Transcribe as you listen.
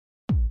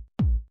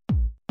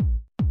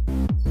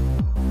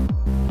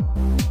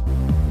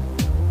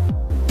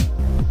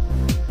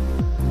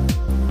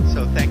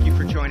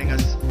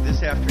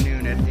this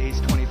afternoon at ACE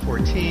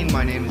 2014.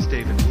 My name is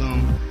David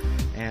Bloom,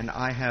 and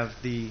I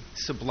have the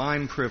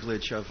sublime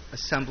privilege of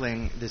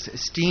assembling this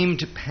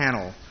esteemed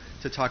panel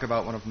to talk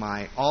about one of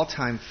my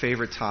all-time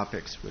favorite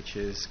topics, which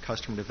is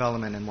customer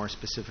development and more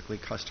specifically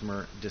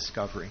customer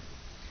discovery.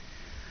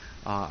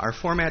 Our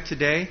format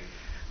today,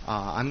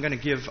 I'm going to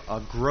give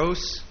a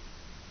gross,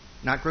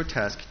 not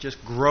grotesque,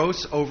 just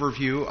gross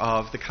overview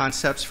of the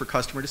concepts for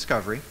customer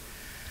discovery.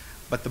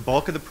 But the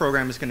bulk of the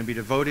program is going to be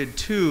devoted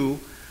to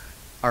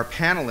our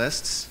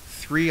panelists,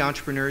 3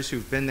 entrepreneurs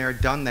who've been there,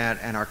 done that,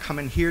 and are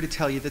coming here to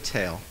tell you the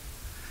tale.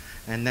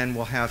 And then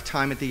we'll have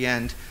time at the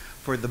end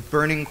for the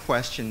burning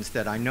questions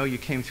that I know you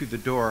came through the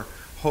door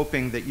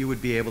hoping that you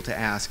would be able to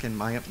ask. And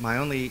my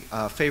only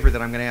favor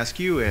that I'm going to ask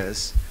you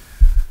is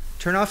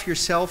turn off your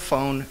cell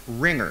phone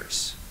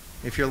ringers.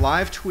 If you're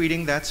live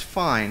tweeting, that's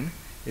fine.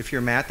 If you're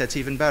Matt, that's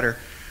even better.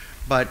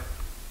 But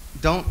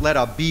don't let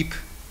a beep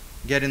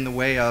get in the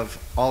way of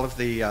all of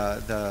the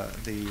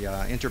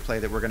interplay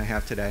that we're going to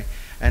have today.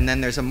 And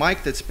then there's a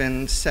mic that's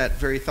been set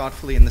very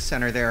thoughtfully in the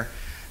center there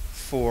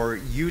for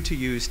you to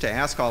use to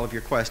ask all of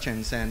your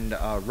questions. And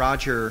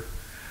Roger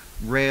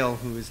Rayle,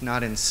 who is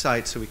not in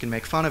sight so we can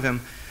make fun of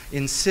him,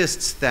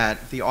 insists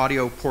that the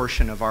audio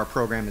portion of our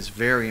program is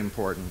very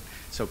important,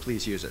 so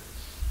please use it.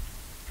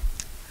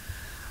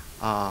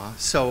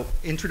 So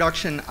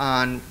introduction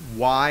on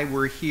why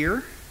we're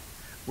here.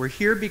 We're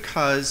here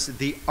because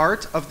the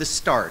art of the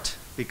start,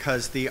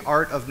 because the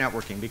art of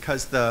networking,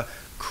 because the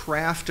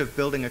craft of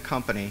building a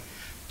company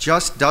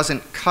just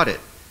doesn't cut it.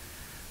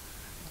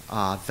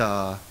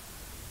 The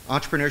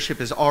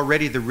entrepreneurship is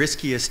already the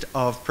riskiest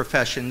of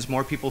professions.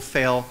 More people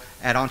fail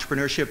at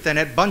entrepreneurship than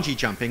at bungee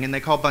jumping, and they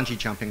call bungee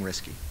jumping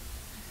risky.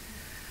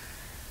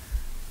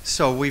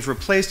 So we've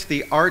replaced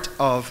the art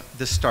of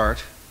the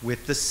start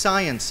with the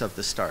science of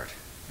the start.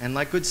 And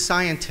like good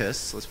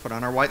scientists, let's put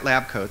on our white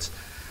lab coats,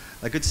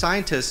 like good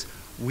scientists,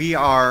 we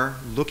are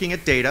looking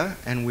at data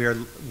and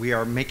we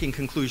are making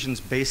conclusions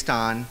based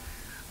on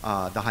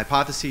the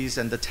hypotheses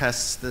and the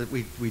tests that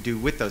we do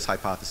with those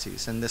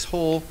hypotheses. And this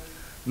whole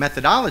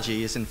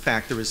methodology is in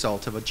fact the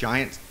result of a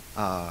giant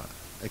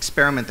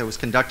experiment that was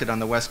conducted on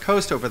the West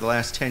Coast over the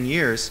last 10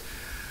 years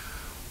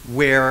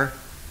where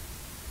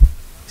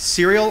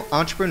serial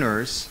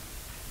entrepreneurs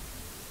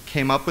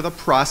came up with a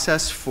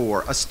process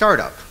for a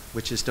startup,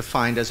 which is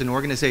defined as an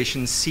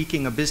organization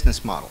seeking a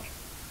business model.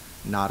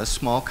 Not a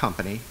small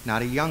company,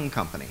 not a young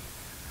company,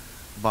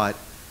 but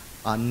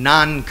a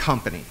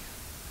non-company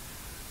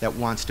that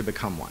wants to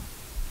become one.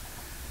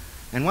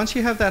 And once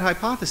you have that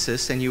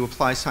hypothesis and you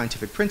apply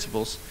scientific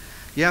principles,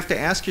 you have to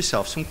ask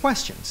yourself some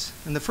questions.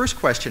 And the first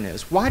question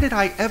is, why did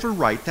I ever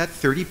write that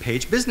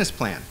 30-page business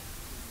plan?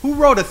 Who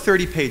wrote a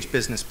 30-page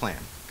business plan?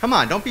 Come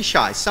on, don't be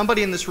shy.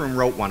 Somebody in this room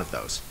wrote one of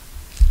those.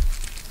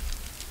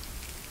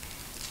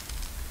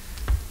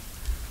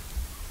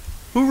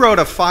 Who wrote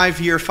a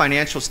 5-year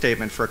financial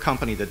statement for a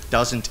company that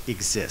doesn't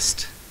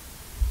exist?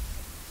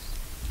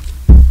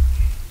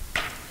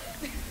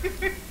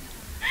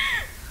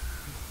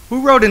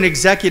 Who wrote an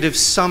executive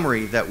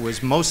summary that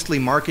was mostly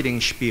marketing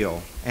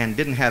spiel and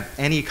didn't have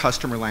any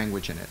customer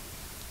language in it?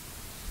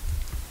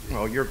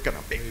 Well, you're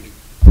gonna be.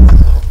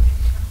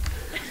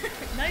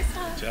 Nice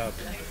one. Good job.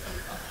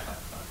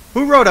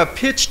 Who wrote a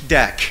pitch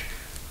deck?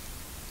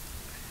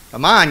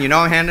 Come on, you know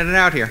I'm handing it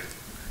out here.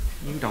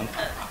 You don't.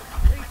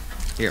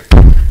 Here.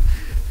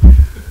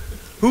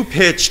 Who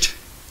pitched,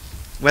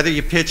 whether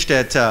you pitched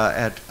at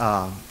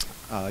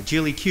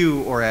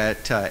GLEQ or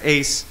at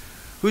ACE,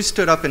 who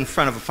stood up in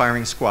front of a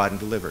firing squad and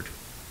delivered?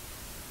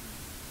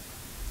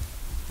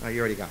 Oh, you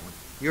already got one.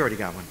 You already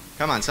got one.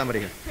 Come on, somebody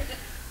here.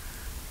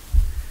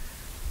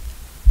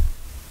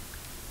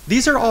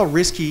 These are all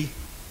risky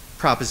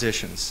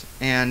propositions.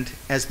 And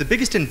as the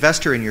biggest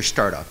investor in your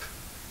startup,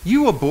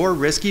 you abhor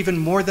risk even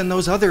more than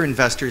those other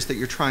investors that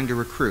you're trying to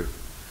recruit.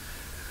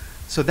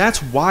 So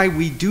that's why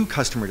we do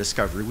customer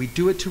discovery. We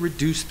do it to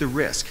reduce the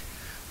risk.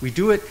 We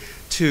do it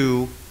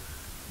to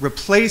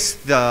replace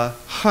the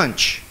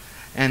hunch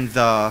and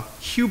the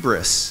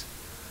hubris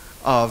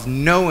of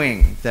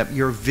knowing that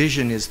your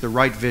vision is the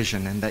right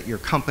vision and that your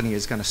company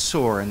is going to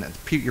soar and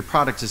that your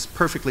product is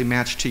perfectly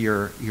matched to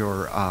your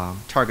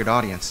target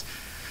audience,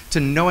 to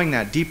knowing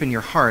that deep in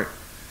your heart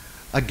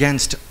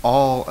against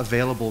all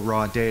available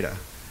raw data.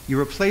 You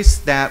replace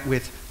that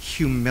with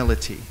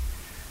humility.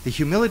 The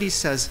humility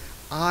says,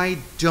 I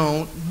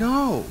don't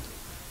know.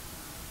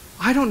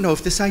 I don't know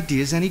if this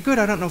idea is any good.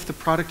 I don't know if the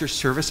product or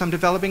service I'm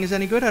developing is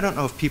any good. I don't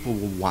know if people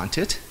will want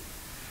it.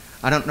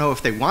 I don't know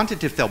if they want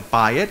it, if they'll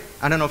buy it.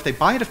 I don't know if they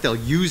buy it, if they'll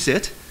use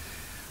it.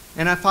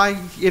 And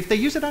if they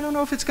use it, I don't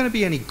know if it's going to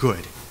be any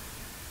good.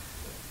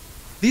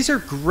 These are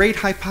great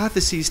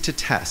hypotheses to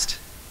test.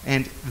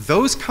 And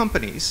those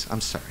companies,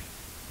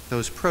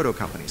 those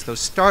proto-companies,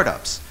 those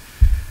startups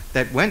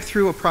that went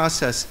through a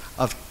process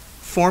of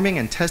forming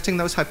and testing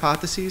those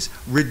hypotheses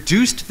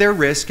reduced their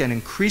risk and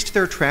increased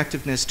their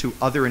attractiveness to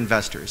other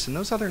investors. And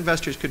those other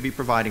investors could be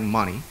providing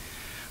money,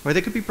 or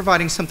they could be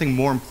providing something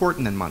more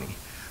important than money,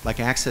 like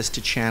access to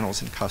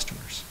channels and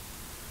customers.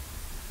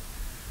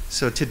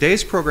 So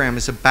today's program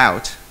is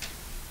about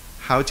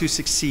how to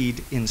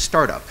succeed in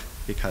startup,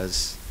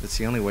 because it's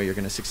the only way you're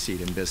going to succeed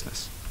in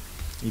business.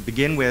 You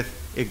begin with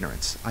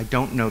ignorance. I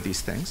don't know these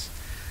things.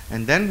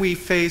 And then we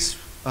face,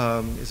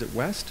 is it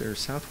west or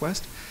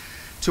southwest?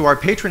 To our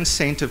patron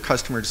saint of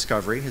customer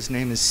discovery. His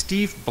name is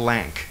Steve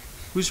Blank.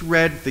 Who's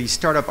read the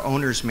Startup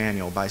Owner's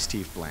Manual by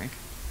Steve Blank?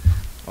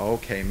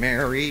 Okay,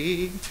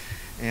 Mary.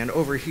 And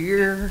over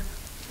here.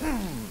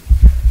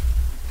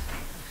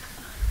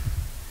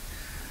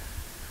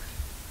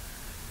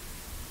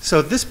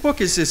 So this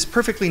book is this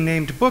perfectly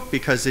named book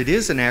because it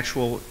is an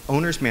actual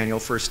owner's manual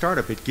for a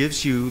startup. It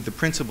gives you the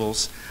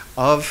principles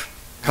of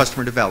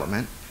customer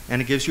development,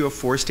 and it gives you a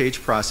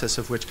 4-stage process,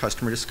 of which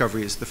customer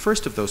discovery is the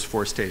first of those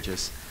 4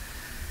 stages.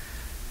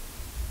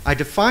 I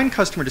define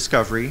customer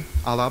discovery,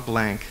 a la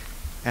Blank,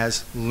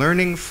 as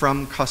learning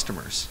from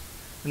customers.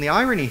 And the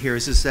irony here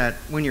is that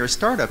when you're a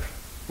startup,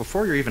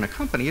 before you're even a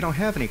company, you don't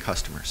have any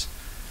customers.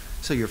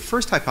 So your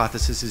first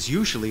hypothesis is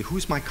usually,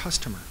 who's my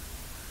customer?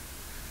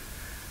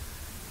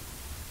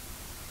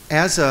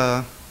 As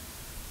a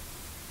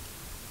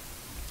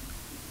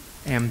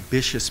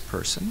ambitious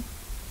person,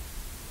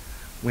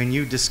 when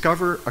you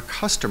discover a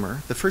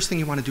customer, the first thing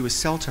you want to do is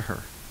sell to her.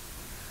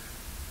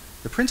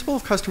 The principle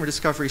of customer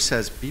discovery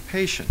says, be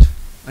patient.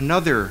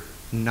 Another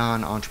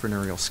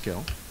non-entrepreneurial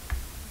skill.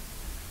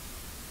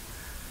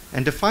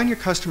 And define your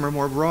customer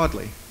more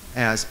broadly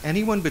as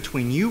anyone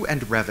between you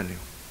and revenue.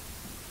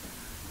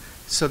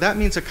 So that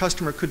means a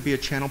customer could be a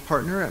channel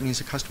partner. That means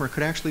a customer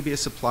could actually be a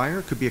supplier.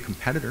 It could be a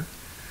competitor.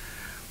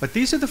 But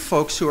these are the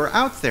folks who are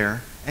out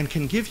there and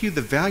can give you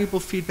the valuable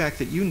feedback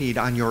that you need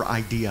on your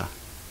idea,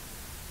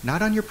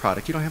 not on your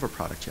product. You don't have a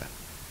product yet.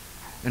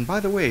 And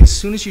by the way, as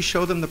soon as you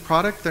show them the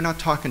product, they're not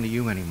talking to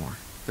you anymore.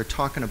 They're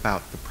talking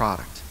about the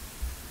product.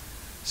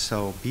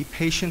 So be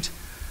patient.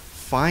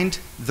 Find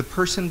the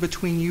person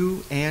between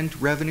you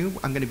and revenue.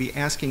 I'm going to be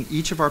asking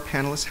each of our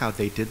panelists how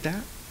they did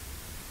that.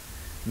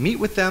 Meet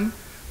with them,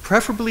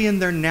 preferably in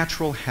their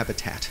natural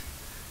habitat.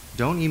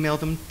 Don't email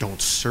them.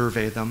 Don't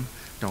survey them.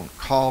 Don't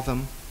call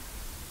them.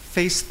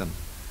 Face them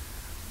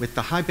with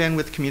the high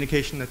bandwidth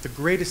communication that the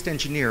greatest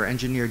engineer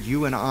engineered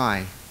you and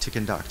I to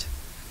conduct.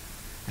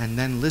 And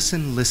then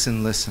listen,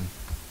 listen, listen.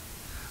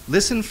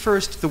 Listen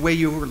first the way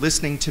you were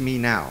listening to me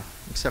now,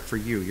 except for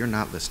you, you're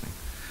not listening.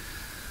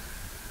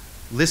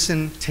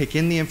 Listen, take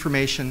in the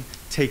information,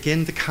 take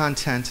in the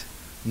content,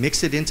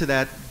 mix it into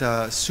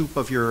the soup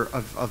of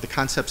the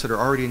concepts that are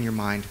already in your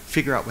mind,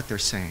 figure out what they're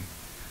saying.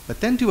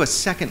 But then do a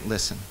second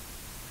listen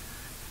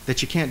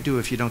that you can't do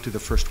if you don't do the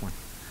first one.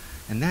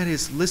 And that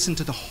is listen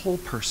to the whole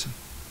person.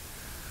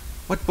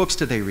 What books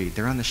do they read?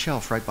 They're on the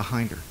shelf right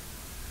behind her.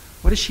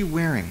 What is she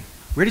wearing?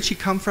 Where did she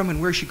come from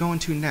and where is she going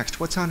to next?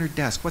 What's on her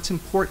desk? What's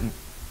important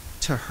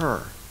to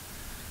her?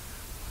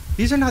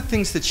 These are not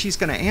things that she's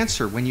going to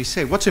answer when you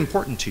say, what's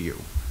important to you?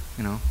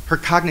 You know, her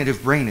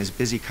cognitive brain is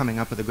busy coming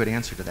up with a good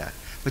answer to that.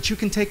 But you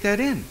can take that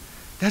in.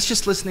 That's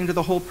just listening to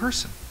the whole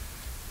person.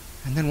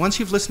 And then once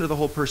you've listened to the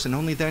whole person,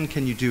 only then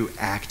can you do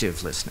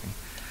active listening,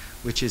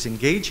 which is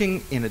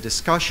engaging in a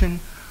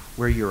discussion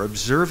where you're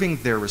observing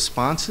their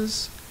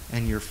responses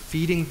and you're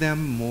feeding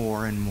them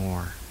more and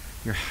more.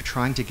 You're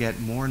trying to get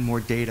more and more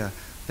data,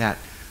 that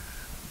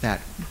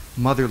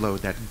mother lode,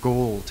 that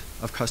gold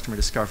of customer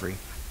discovery,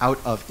 out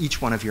of each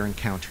one of your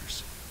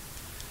encounters.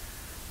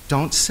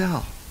 Don't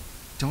sell.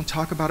 Don't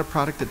talk about a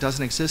product that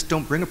doesn't exist.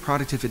 Don't bring a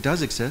product if it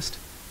does exist.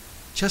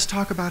 Just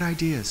talk about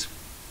ideas.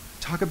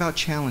 Talk about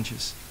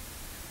challenges.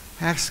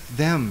 Ask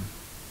them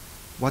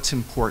what's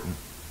important.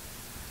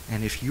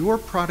 And if your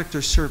product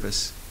or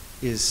service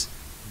is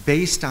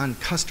based on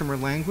customer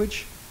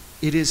language,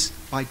 it is,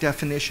 by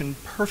definition,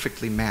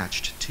 perfectly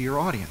matched to your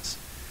audience.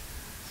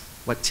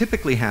 What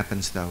typically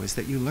happens, though, is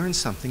that you learn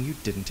something you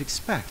didn't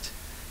expect.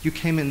 You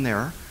came in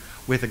there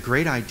with a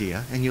great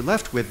idea, and you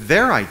left with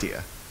their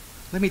idea.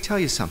 Let me tell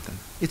you something.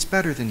 It's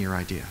better than your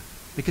idea,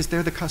 because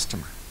they're the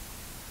customer.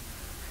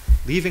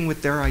 Leaving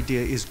with their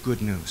idea is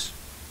good news.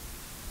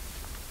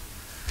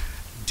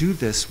 Do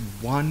this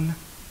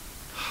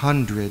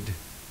 100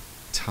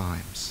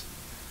 times.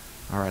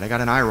 All right, I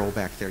got an eye roll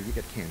back there. You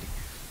get candy.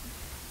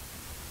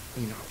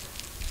 You know,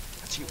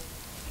 that's you.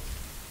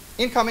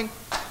 Incoming.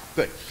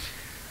 Good.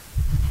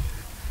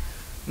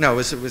 No,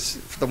 it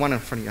was the one in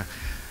front of you.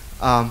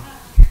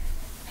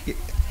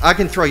 I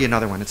can throw you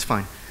another one. It's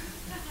fine.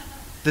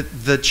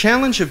 The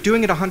challenge of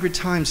doing it 100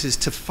 times is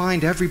to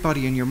find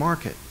everybody in your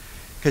market,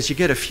 because you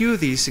get a few of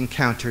these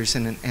encounters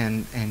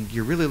and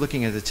you're really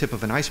looking at the tip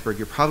of an iceberg.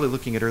 You're probably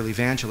looking at early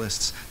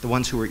evangelists, the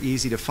ones who are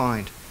easy to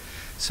find.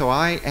 So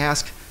I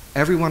ask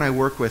everyone I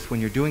work with,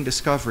 when you're doing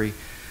discovery,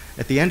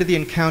 at the end of the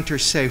encounter,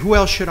 say, who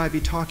else should I be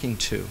talking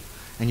to?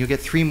 And you'll get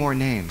 3 more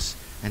names.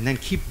 And then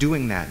keep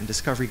doing that, and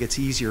discovery gets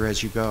easier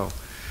as you go.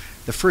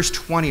 The first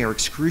 20 are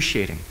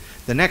excruciating.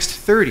 The next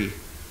 30,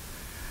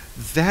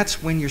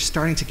 that's when you're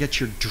starting to get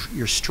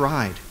your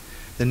stride.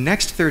 The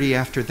next 30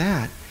 after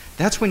that,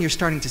 that's when you're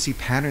starting to see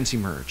patterns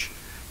emerge.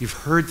 You've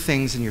heard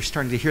things and you're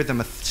starting to hear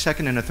them a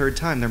second and a third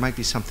time. There might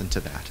be something to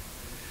that.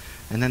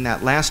 And then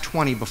that last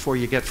 20 before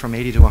you get from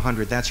 80 to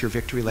 100, that's your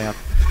victory lap.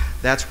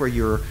 That's where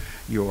you're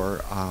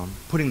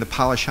putting the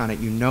polish on it.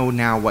 You know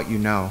now what you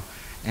know.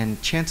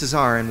 And chances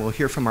are, and we'll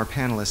hear from our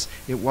panelists,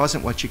 it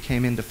wasn't what you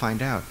came in to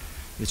find out.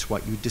 It's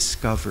what you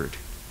discovered,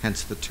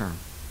 hence the term.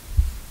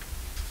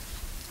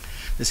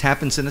 This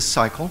happens in a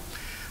cycle.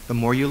 The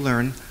more you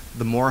learn,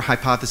 the more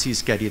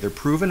hypotheses get either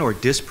proven or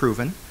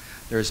disproven.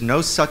 There is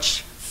no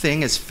such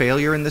thing as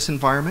failure in this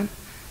environment.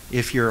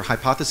 If your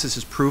hypothesis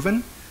is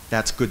proven,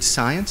 that's good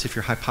science. If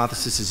your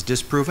hypothesis is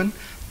disproven,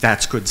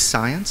 that's good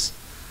science.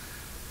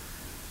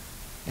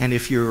 And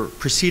if you're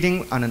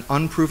proceeding on an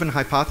unproven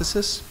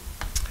hypothesis,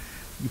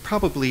 you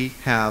probably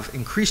have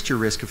increased your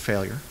risk of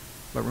failure.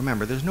 But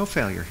remember, there's no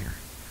failure here.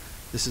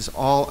 This is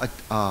all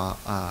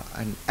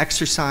an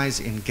exercise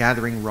in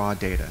gathering raw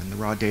data, and the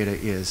raw data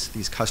is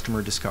these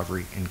customer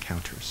discovery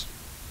encounters.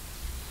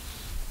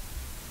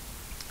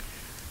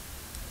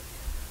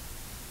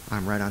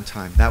 I'm right on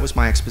time. That was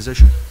my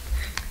exposition.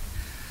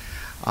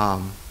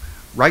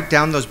 Write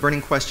down those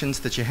burning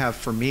questions that you have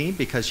for me,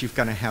 because you're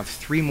going to have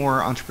 3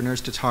 more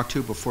entrepreneurs to talk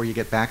to before you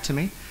get back to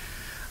me.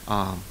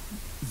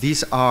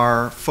 These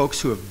are folks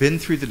who have been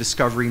through the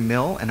discovery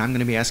mill, and I'm going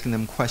to be asking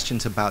them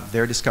questions about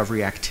their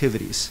discovery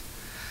activities.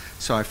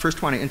 So I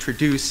first want to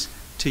introduce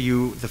to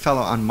you the fellow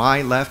on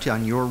my left.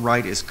 On your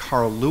right is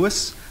Carl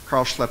Lewis.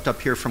 Carl schlepped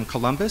up here from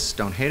Columbus.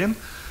 Don't hate him.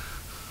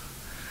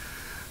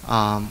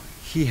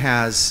 He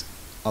has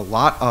a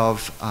lot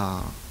of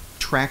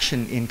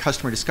traction in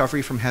customer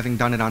discovery from having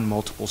done it on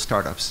multiple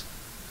startups.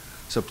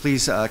 So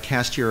please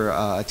cast your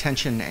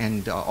attention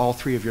and all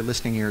 3 of your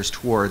listening ears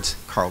towards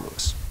Carl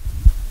Lewis.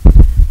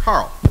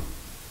 Carl,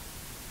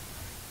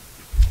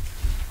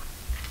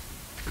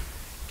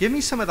 give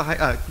me some of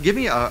the give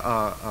me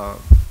a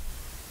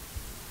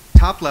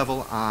top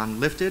level on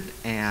lifted,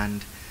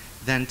 and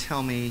then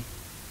tell me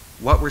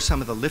what were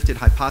some of the lifted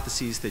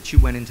hypotheses that you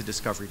went into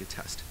discovery to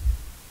test.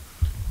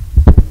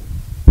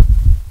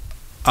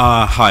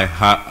 Hi,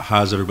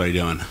 how's everybody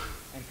doing?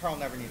 And Carl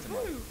never needs a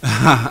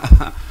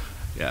mic.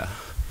 Yeah.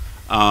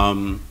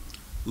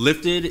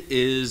 Lifted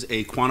is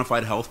a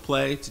quantified health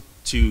play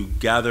to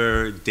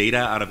gather data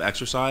out of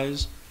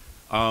exercise,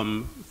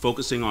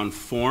 focusing on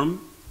form,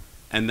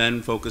 and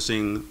then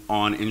focusing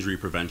on injury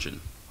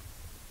prevention.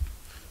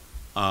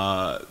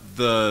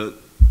 The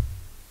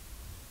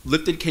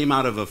Lifted came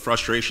out of a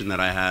frustration that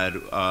I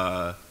had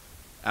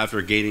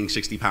after gaining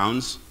 60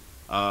 pounds,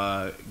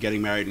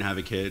 getting married and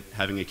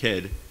having a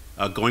kid,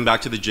 going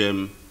back to the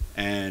gym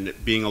and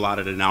being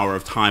allotted an hour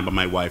of time by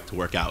my wife to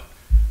work out.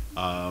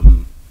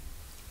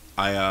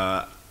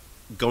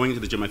 Going to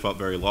the gym, I felt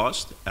very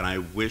lost, and I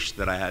wished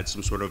that I had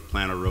some sort of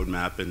plan or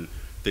roadmap, and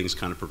things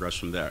kind of progressed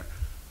from there.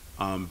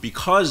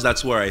 Because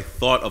that's where I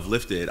thought of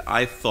Lifted,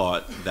 I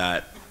thought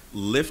that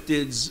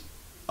Lifted's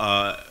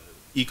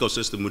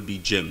ecosystem would be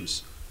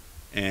gyms,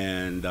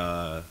 and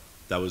that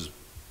was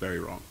very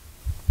wrong.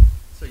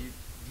 So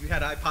you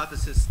had a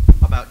hypothesis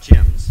about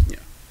gyms. Yeah.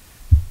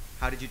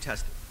 How did you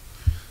test it?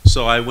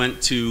 So I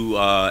went to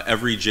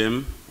every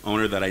gym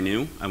owner that I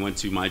knew. I went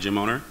to my gym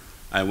owner.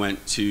 I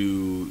went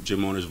to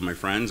gym owners of my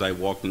friends. I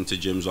walked into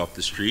gyms off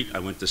the street. I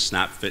went to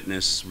Snap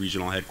Fitness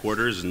regional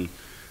headquarters and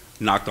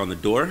knocked on the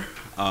door.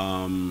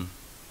 I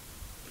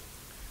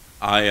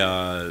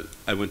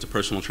went to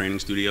personal training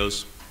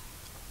studios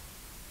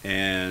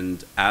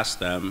and asked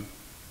them,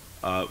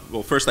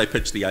 well, first I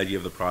pitched the idea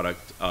of the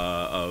product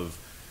of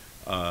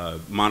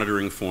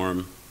monitoring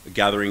form,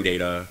 gathering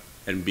data,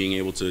 and being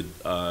able to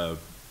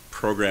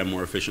program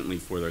more efficiently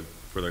for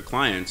their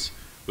clients,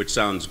 which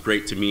sounds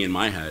great to me in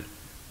my head.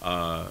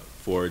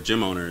 For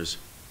gym owners,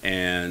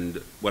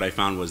 and what I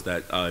found was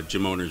that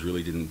gym owners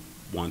really didn't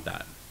want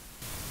that.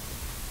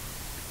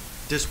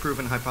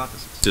 Disproven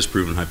hypothesis.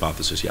 Disproven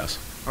hypothesis, yes.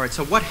 All right,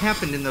 so what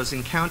happened in those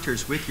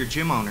encounters with your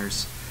gym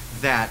owners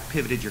that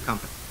pivoted your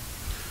company?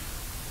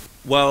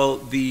 Well,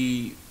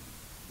 the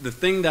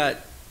thing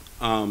that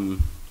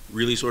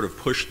really sort of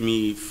pushed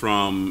me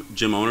from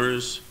gym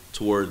owners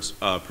towards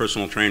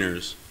personal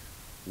trainers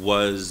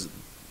was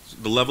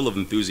the level of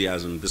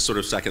enthusiasm, this sort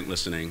of second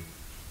listening.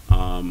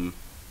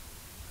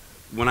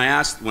 When I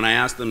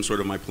asked them sort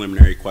of my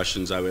preliminary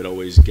questions, I would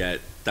always get,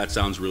 that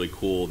sounds really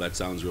cool, that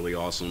sounds really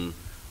awesome.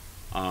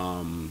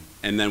 And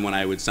then when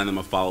I would send them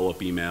a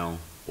follow-up email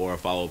or a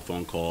follow-up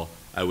phone call,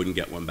 I wouldn't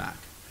get one back.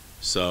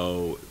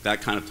 So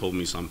that kind of told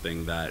me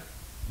something, that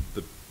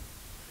the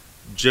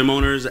gym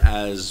owners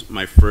as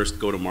my first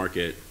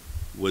go-to-market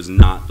was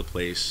not the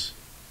place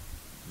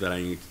that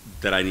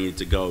I needed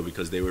to go,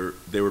 because they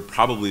were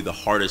probably the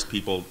hardest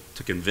people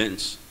to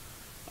convince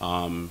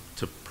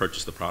to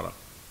purchase the product.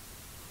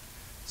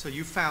 So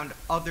you found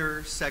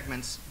other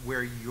segments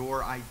where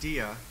your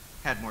idea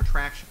had more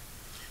traction?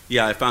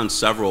 Yeah, I found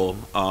several,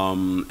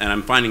 and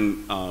I'm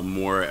finding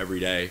more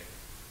every day.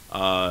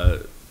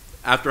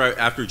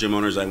 After gym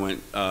owners, I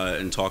went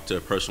and talked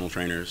to personal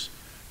trainers.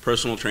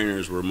 Personal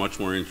trainers were much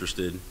more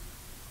interested.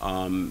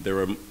 They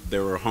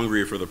were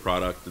hungrier for the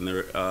product, and they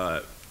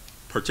were,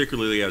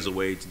 particularly as a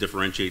way to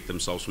differentiate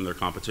themselves from their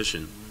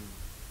competition.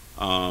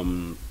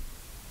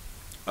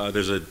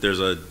 there's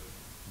a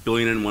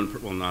billion and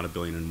one, well, not a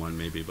billion and one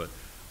maybe, but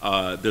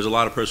there's a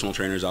lot of personal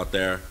trainers out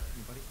there.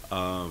 We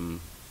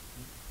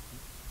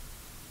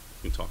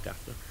can talk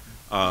after.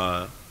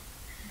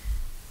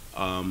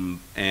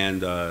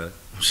 And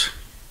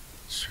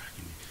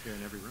distracting me. You're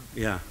in every room.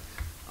 Yeah.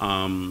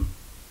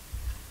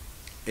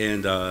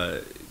 And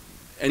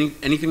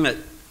anything that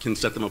can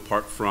set them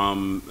apart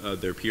from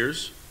their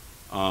peers,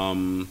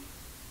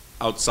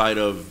 outside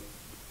of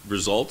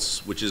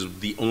results, which is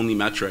the only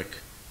metric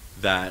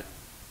that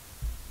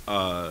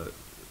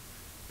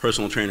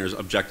personal trainers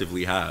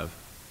objectively have,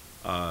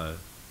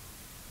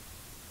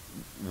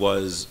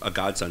 was a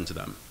godsend to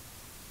them.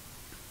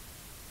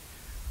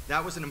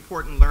 That was an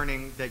important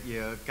learning that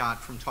you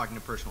got from talking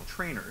to personal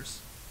trainers.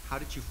 How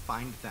did you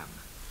find them?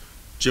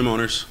 Gym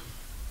owners.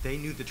 They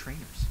knew the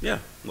trainers. Yeah,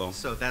 well.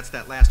 So that's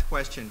that last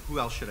question. Who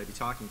else should I be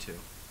talking to?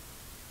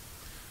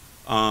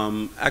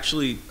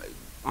 Actually,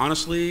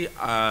 honestly,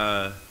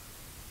 I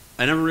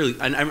never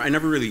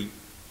really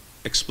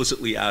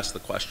explicitly asked the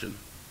question.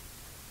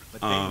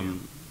 But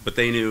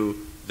they knew.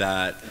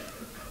 But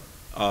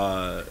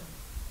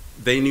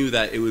they knew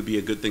that it would be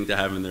a good thing to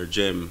have in their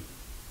gym.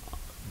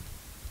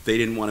 They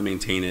didn't want to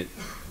maintain it.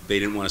 They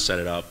didn't want to set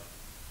it up.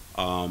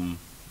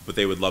 But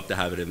they would love to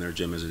have it in their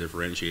gym as a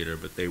differentiator,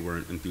 but they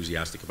weren't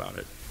enthusiastic about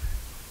it.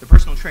 The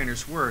personal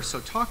trainers were. So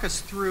talk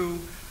us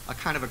through a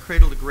kind of a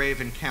cradle-to-grave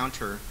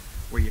encounter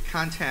where you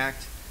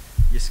contact,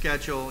 you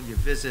schedule, you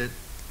visit,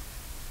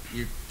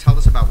 you tell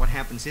us about what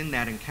happens in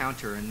that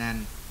encounter, and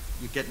then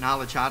you get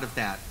knowledge out of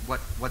that.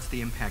 What's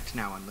the impact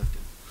now on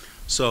Lifted?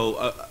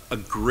 So a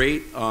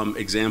great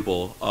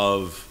example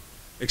of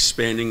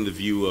expanding the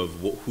view of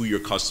who your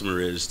customer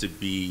is to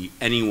be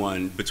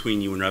anyone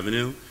between you and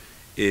revenue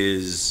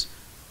is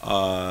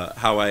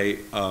how I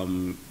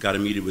got a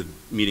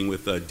meeting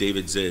with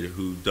David Zid,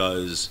 who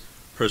does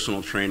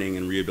personal training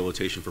and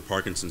rehabilitation for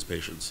Parkinson's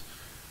patients.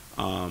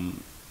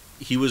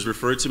 He was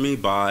referred to me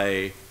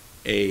by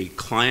a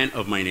client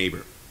of my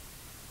neighbor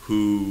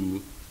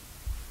who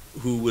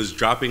was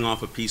dropping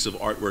off a piece of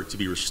artwork to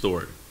be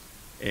restored.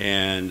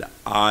 And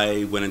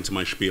I went into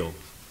my spiel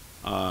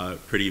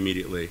pretty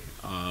immediately.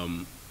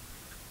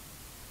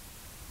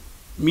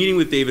 Meeting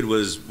with David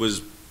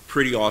was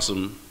pretty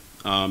awesome.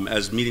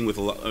 As meeting with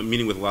a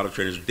lot of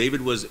trainers,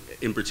 David was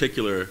in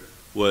particular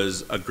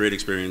was a great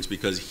experience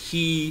because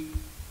he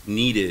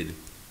needs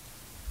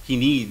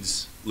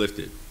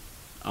Lifted.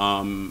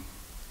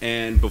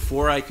 And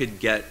before I could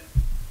get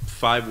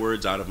 5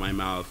 words out of my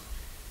mouth,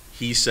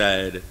 he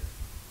said,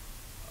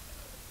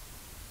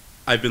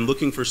 "I've been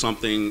looking for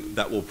something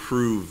that will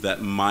prove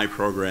that my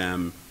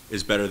program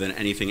is better than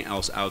anything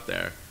else out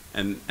there,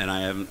 and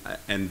I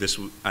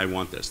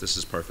want this. This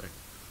is perfect."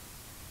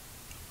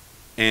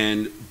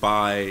 And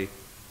by,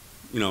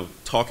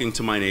 talking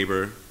to my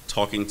neighbor,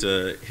 talking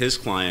to his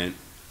client,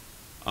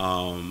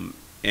 and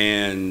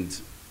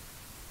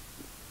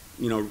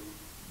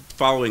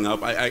following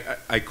up,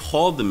 I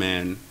called the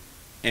man,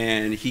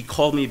 and he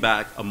called me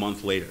back a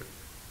month later.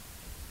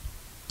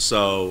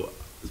 So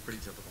It's pretty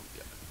typical.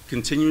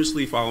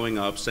 continuously following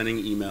up,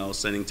 sending emails,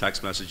 sending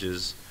text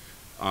messages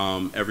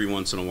every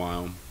once in a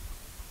while,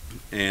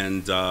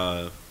 and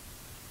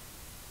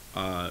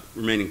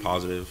remaining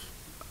positive.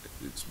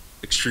 It's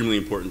extremely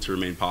important to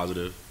remain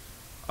positive.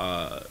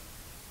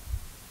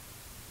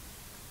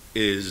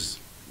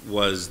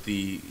 Was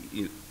the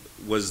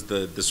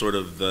sort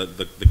of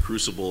the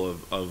crucible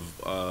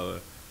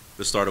of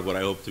the start of what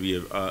I hope to be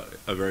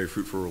a very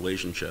fruitful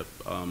relationship.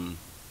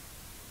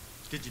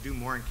 Did you do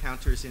more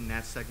encounters in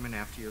that segment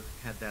after you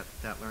had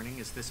that learning?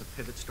 Is this a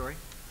pivot story?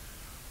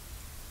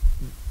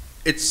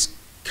 It's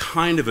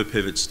kind of a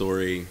pivot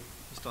story. You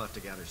still have to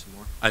gather some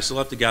more. I still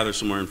have to gather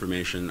some more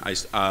information.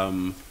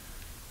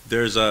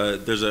 There's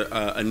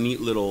a neat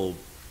little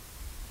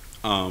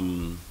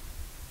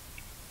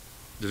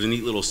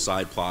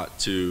side plot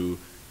to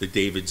the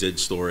David Zid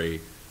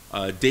story.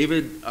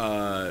 David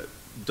does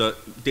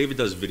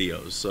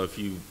videos. So if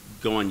you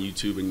go on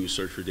YouTube and you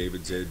search for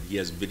David Zid, he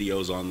has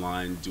videos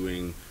online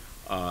doing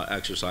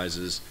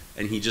exercises,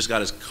 and he just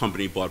got his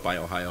company bought by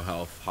Ohio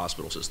Health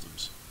Hospital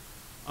Systems.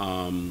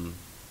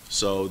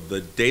 So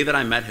the day that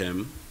I met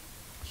him,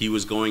 he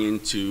was going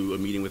into a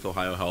meeting with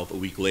Ohio Health a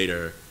week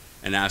later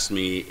and asked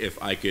me if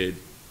I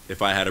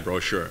had a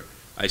brochure.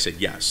 I said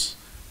yes.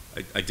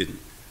 I didn't.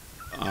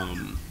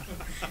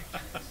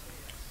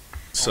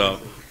 So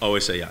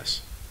always say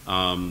yes.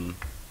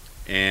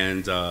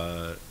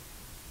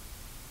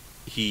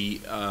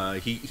 He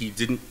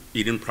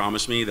didn't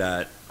promise me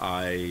that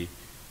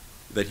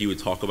he would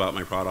talk about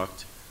my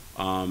product,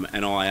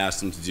 and all I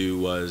asked him to do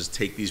was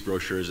take these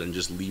brochures and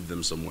just leave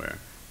them somewhere.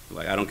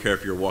 Like, I don't care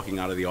if you're walking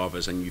out of the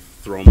office and you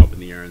throw them up in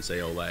the air and say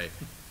 "Olay."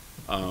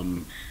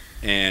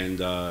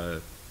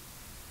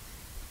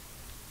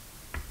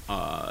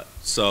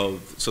 So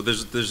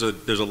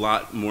there's a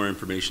lot more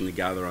information to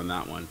gather on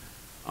that one.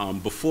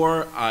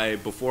 Before I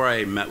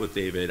met with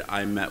David,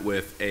 I met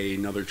with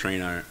another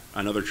trainer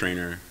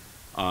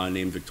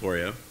named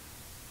Victoria,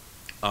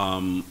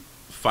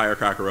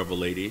 firecracker of a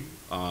lady,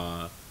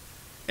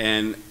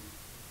 And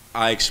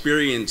I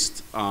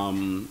experienced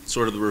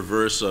sort of the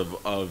reverse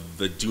of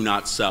the do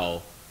not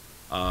sell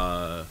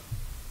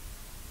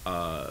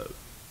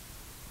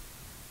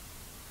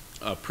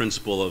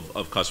principle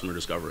of customer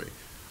discovery.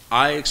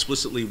 I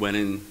explicitly went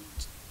in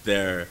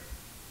there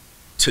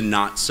to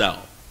not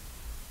sell.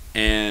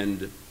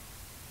 And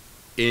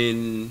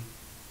in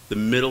the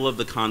middle of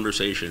the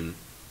conversation,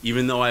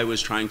 even though I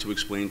was trying to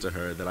explain to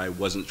her that I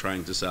wasn't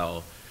trying to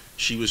sell,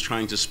 she was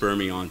trying to spur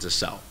me on to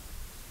sell.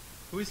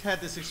 Who's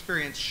had this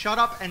experience? Shut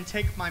up and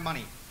take my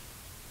money.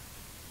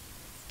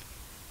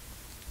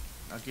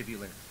 I'll give you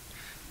later.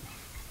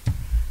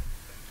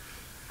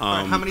 All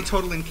right, how many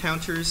total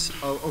encounters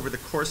over the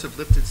course of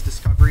Lifted's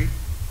discovery?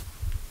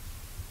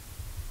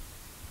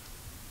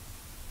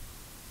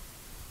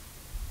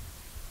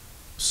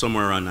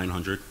 Somewhere around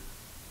 900.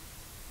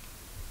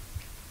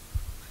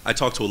 I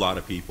talk to a lot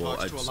of people.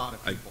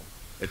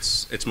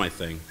 It's my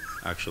thing,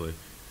 actually.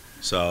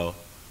 So.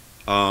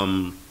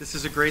 This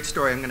is a great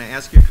story. I'm going to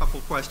ask you a couple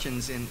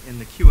questions in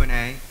the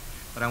Q&A,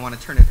 but I want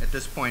to turn it at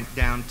this point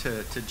down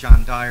to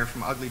John Dyer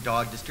from Ugly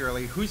Dog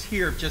Distillery. Who's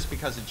here just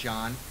because of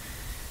John?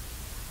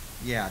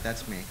 Yeah,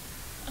 that's me.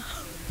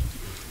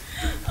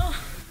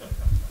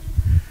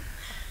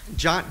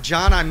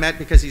 John I met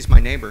because he's my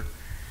neighbor,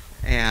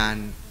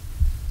 and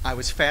I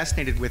was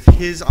fascinated with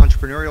his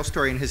entrepreneurial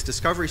story and his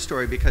discovery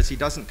story because he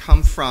doesn't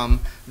come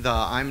from the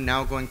I'm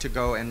now going to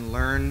go and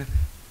learn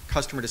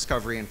customer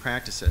discovery and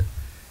practice it.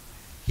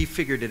 He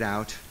figured it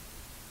out.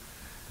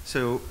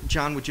 So,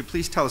 John, would you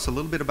please tell us a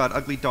little bit about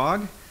Ugly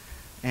Dog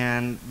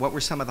and what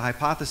were some of the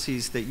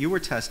hypotheses that you were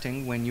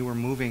testing when you were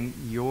moving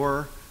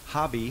your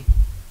hobby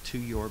to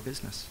your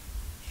business?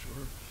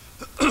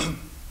 Sure.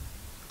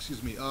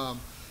 Excuse me.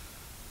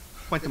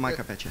 Point the mic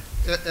up at you.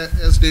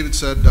 As David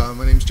said,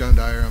 my name's John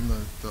Dyer. I'm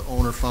the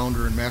owner,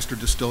 founder, and master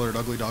distiller at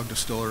Ugly Dog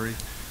Distillery.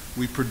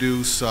 We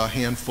produce a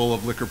handful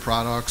of liquor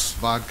products,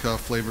 vodka,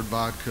 flavored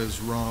vodkas,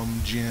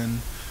 rum, gin.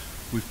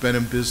 We've been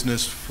in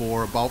business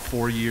for about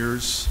 4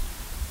 years.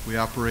 We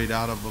operate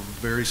out of a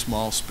very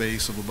small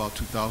space of about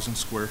 2,000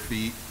 square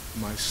feet.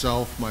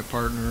 Myself, my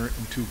partner,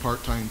 and 2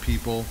 part-time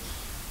people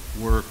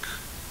work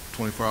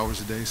 24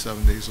 hours a day,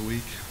 7 days a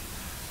week.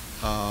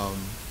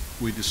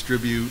 We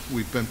distribute,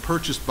 we've been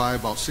purchased by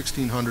about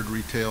 1,600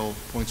 retail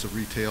points of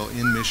retail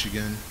in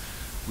Michigan.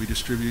 We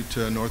distribute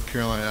to North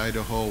Carolina,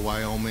 Idaho,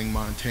 Wyoming,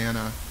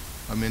 Montana.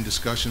 I'm in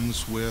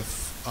discussions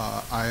with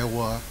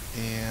Iowa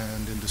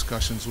and in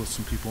discussions with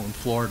some people in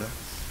Florida.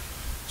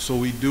 So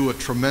we do a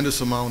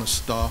tremendous amount of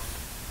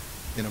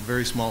stuff in a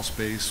very small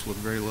space with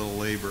very little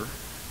labor,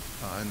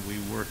 and we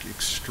work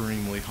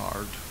extremely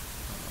hard.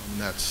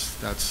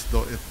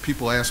 If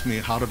people ask me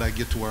how did I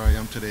get to where I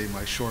am today,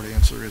 my short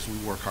answer is we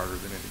work harder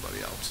than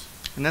anybody else.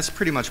 And that's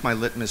pretty much my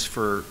litmus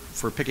for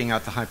picking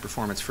out the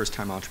high-performance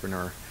first-time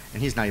entrepreneur,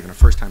 and he's not even a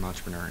first-time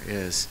entrepreneur,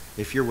 is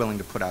if you're willing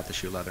to put out the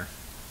shoe leather,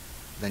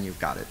 then you've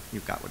got it.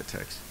 You've got what it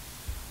takes.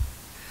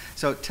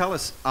 So tell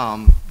us,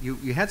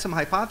 you had some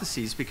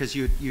hypotheses because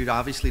you'd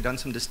obviously done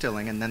some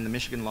distilling, and then the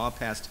Michigan law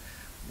passed,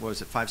 what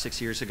was it,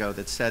 5-6 years ago,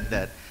 that said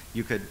that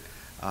you could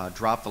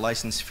drop the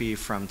license fee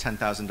from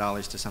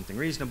 $10,000 to something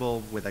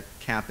reasonable with a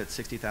cap at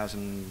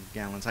 60,000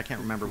 gallons. I can't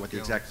remember what the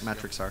exact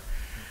metrics are.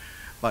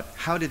 But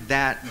how did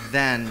that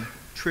then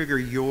trigger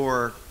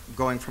your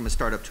going from a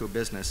startup to a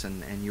business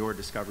and your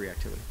discovery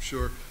activity?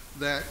 Sure.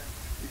 That,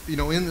 you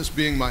know, in this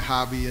being my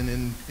hobby and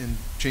in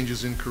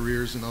changes in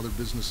careers and other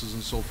businesses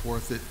and so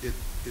forth, it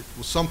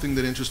was something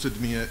that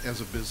interested me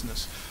as a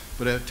business.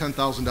 But at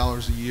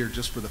 $10,000 a year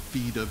just for the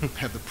fee to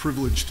have the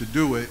privilege to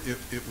do it,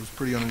 it was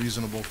pretty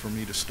unreasonable for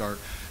me to start.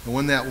 And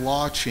when that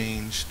law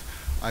changed,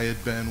 I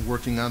had been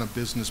working on a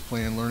business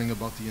plan, learning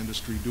about the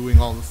industry, doing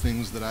all the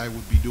things that I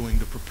would be doing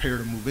to prepare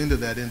to move into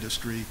that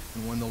industry.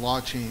 And when the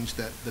law changed,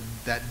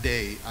 that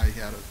day, I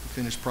had a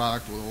finished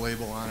product with a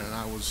label on it, and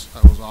I was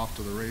off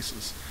to the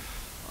races.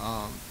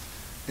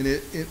 And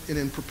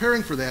in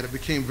preparing for that, it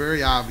became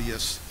very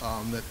obvious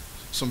that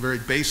some very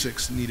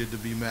basics needed to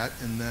be met,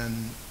 and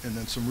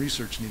then some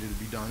research needed to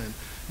be done. And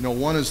you know,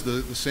 one is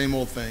the same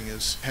old thing: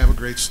 is have a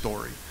great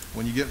story.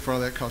 When you get in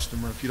front of that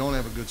customer, if you don't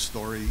have a good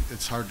story,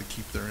 it's hard to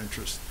keep their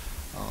interest.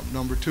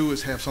 Number 2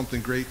 is have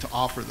something great to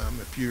offer them.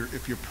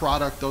 If your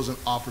product doesn't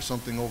offer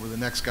something over the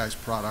next guy's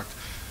product,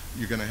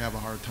 you're going to have a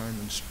hard time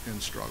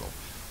and struggle.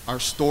 Our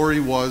story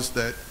was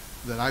that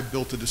I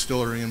built a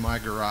distillery in my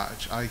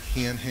garage. I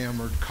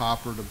hand-hammered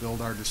copper to build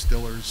our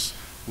distillers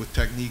with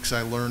techniques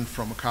I learned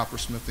from a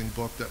coppersmithing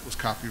book that was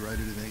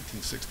copyrighted in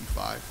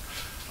 1865.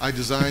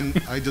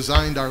 I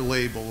designed our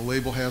label. The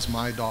label has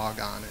my dog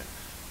on it.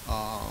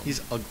 He's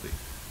ugly.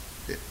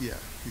 Yeah,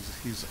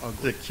 he's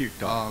ugly. The cute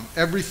dog.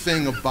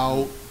 Everything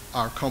about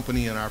our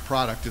company and our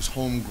product is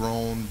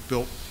homegrown,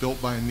 built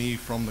by me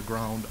from the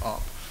ground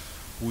up.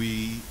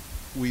 We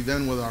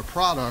then, with our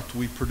product,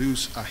 we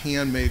produce a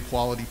handmade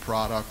quality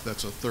product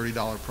that's a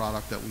 $30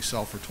 product that we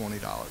sell for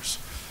 $20.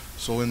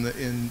 So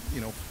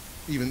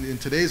even in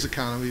today's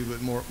economy,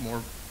 but more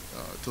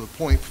to the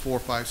point, 4,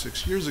 5,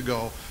 6 years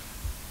ago,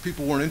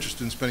 people weren't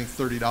interested in spending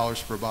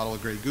 $30 for a bottle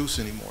of Grey Goose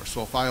anymore.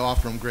 So if I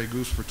offer them Grey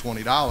Goose for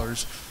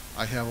 $20,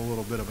 I have a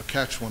little bit of a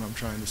catch when I'm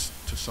trying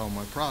to sell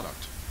my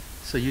product.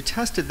 So you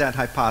tested that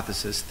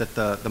hypothesis that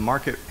the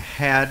market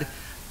had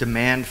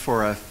demand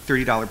for a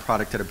 $30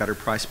 product at a better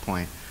price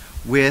point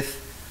with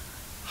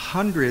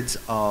hundreds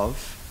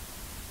of...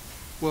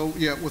 Well,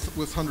 yeah,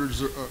 with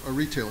hundreds of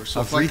retailers.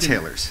 So of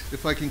retailers.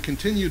 If I can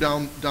continue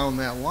down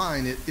that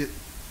line, it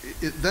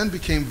then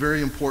became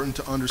very important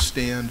to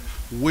understand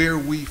where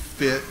we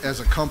fit as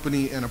a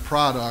company and a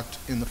product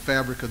in the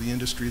fabric of the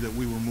industry that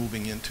we were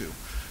moving into.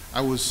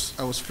 I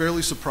was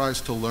fairly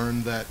surprised to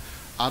learn that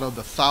out of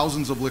the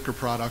thousands of liquor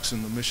products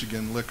in the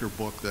Michigan liquor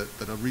book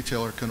that a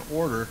retailer can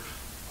order,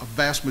 a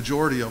vast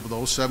majority of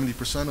those,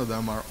 70% of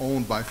them, are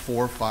owned by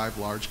 4 or 5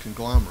 large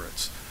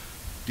conglomerates.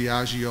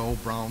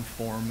 Diageo,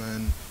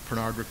 Brown-Forman,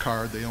 Pernod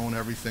Ricard, they own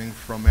everything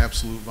from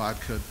Absolute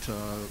Vodka to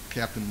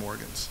Captain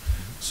Morgan's.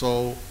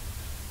 So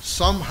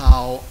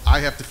somehow I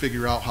have to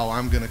figure out how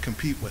I'm going to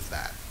compete with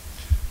that.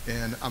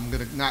 And I'm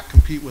going to not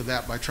compete with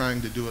that by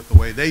trying to do it the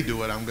way they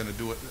do it. I'm going to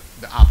do it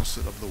the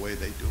opposite of the way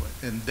they do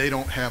it. And they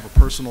don't have a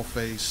personal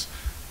face.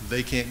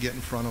 They can't get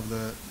in front of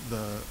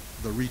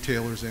the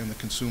retailers and the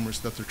consumers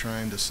that they're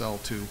trying to sell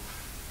to,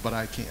 but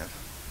I can.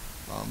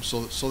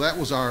 So that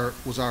was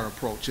our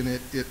approach, and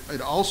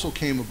it also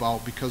came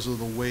about because of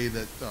the way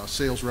that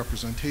sales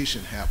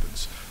representation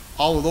happens.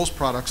 All of those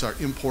products are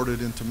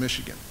imported into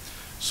Michigan,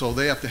 so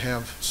they have to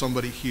have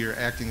somebody here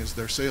acting as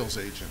their sales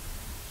agent.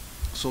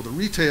 So the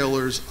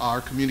retailers are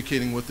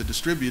communicating with the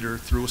distributor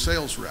through a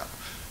sales rep.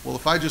 Well,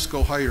 if I just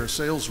go hire a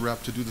sales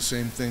rep to do the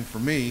same thing for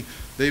me,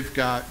 they've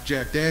got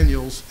Jack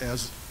Daniels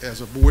as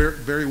a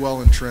very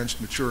well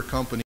entrenched, mature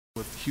company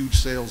with huge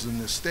sales in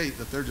this state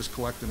that they're just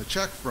collecting a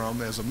check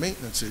from as a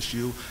maintenance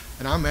issue,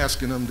 and I'm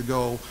asking them to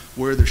go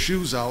wear their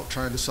shoes out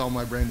trying to sell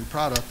my brand new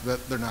product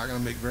that they're not going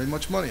to make very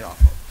much money off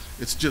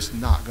of. It's just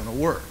not going to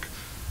work.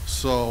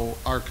 So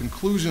our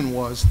conclusion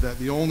was that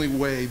the only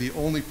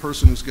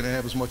person who's going to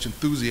have as much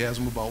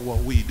enthusiasm about what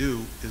we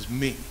do is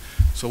me.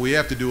 So we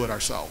have to do it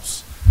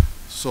ourselves.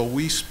 So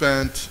we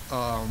spent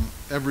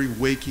every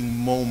waking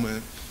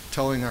moment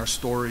telling our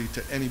story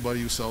to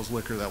anybody who sells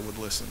liquor that would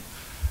listen.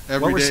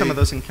 What were some of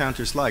those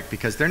encounters like?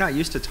 Because they're not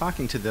used to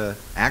talking to the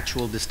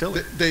actual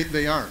distiller.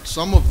 They aren't.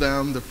 Some of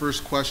them, the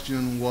first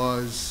question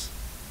was,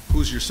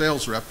 who's your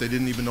sales rep? They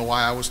didn't even know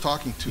why I was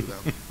talking to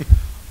them.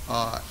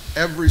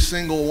 Every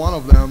single one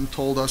of them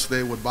told us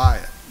they would buy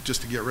it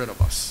just to get rid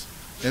of us.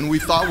 And we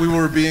thought we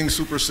were being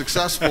super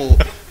successful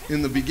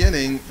in the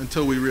beginning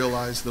until we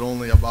realized that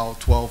only about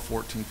 12,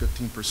 14,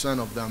 15%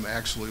 of them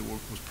actually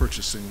was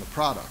purchasing the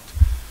product.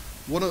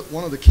 One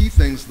of the key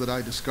things that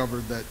I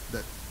discovered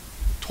that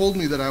told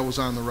me that I was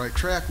on the right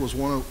track was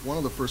one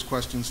of the first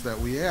questions that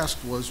we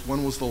asked was,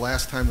 when was the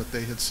last time that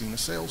they had seen a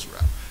sales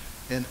rep?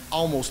 And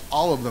almost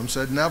all of them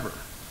said never,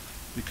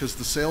 because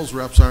the sales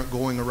reps aren't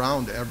going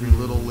around to every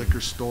little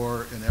liquor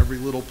store and every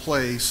little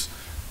place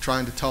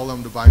trying to tell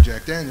them to buy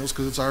Jack Daniels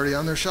because it's already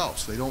on their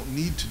shelves. They don't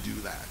need to do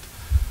that.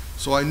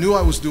 So I knew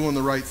I was doing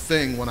the right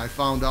thing when I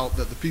found out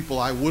that the people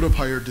I would have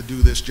hired to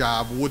do this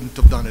job wouldn't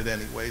have done it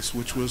anyways,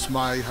 which was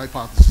my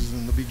hypothesis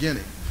in the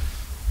beginning.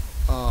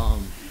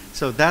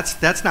 So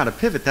that's not a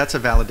pivot, that's a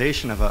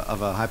validation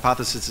of a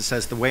hypothesis that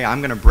says the way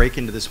I'm going to break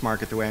into this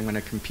market, the way I'm going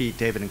to compete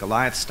David and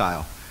Goliath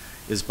style,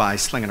 is by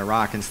slinging a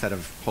rock instead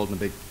of holding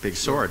a big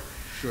sword.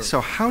 Sure.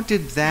 So how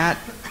did that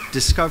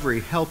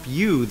discovery help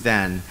you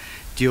then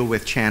deal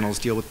with channels,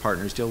 deal with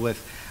partners, deal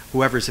with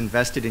whoever's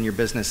invested in your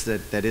business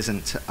that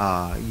isn't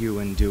you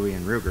and Dewey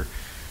and Ruger?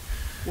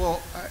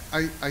 Well,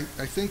 I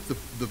think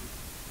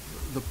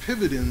the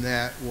pivot in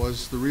that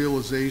was the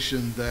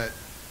realization that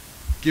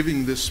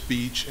giving this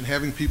speech and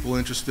having people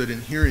interested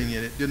in hearing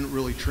it, it didn't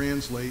really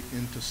translate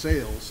into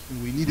sales,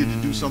 and we needed to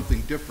do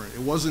something different.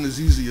 It wasn't as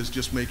easy as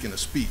just making a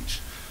speech.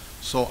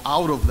 So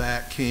out of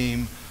that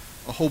came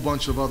a whole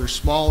bunch of other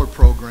smaller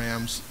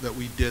programs that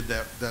we did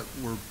that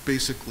were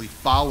basically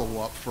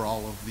follow-up for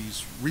all of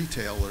these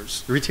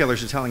retailers. The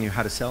retailers are telling you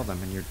how to sell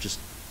them, and you're just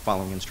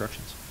following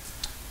instructions.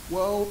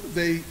 Well,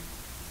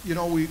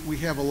 we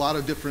have a lot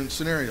of different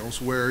scenarios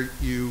where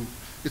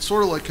it's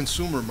sort of like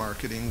consumer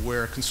marketing,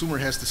 where a consumer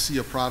has to see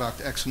a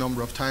product X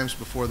number of times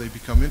before they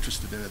become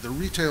interested in it. The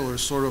retailer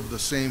is sort of the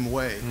same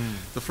way.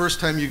 The first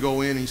time you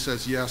go in, he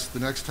says yes.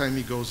 The next time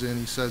he goes in,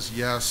 he says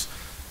yes.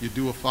 You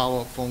do a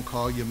follow-up phone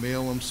call, you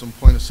mail him some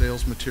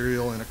point-of-sales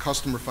material, and a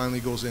customer finally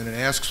goes in and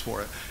asks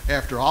for it.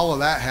 After all of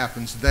that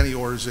happens, then he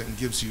orders it and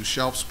gives you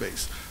shelf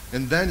space.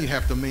 And then you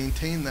have to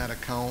maintain that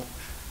account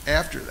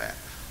after that.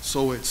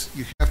 So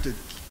you have to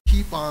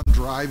keep on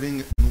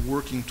driving and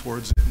working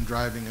towards it and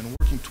driving and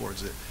working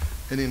towards it.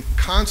 And in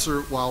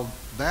concert, while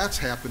that's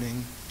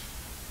happening,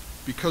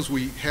 because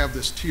we have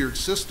this tiered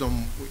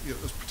system,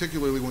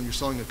 particularly when you're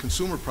selling a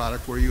consumer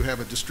product where you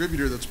have a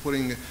distributor that's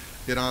putting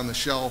it on the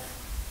shelf,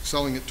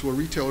 selling it to a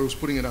retailer who's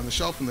putting it on the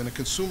shelf, and then a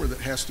consumer that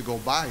has to go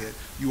buy it,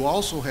 you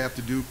also have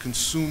to do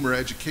consumer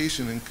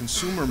education and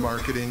consumer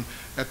marketing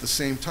at the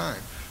same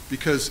time.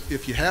 Because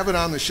if you have it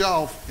on the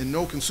shelf and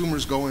no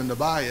consumers go in to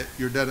buy it,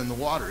 you're dead in the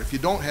water. If you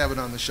don't have it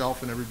on the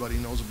shelf and everybody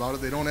knows about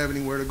it, they don't have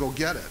anywhere to go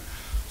get it.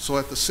 So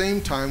at the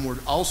same time, we're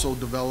also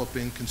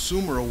developing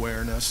consumer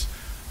awareness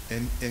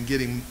and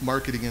getting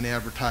marketing and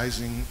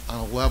advertising on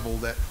a level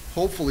that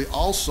hopefully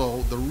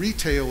also the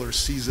retailer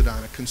sees it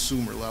on a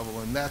consumer level,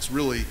 and that's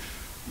really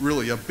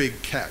a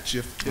big catch.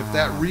 If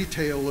that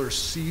retailer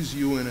sees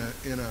you in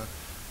a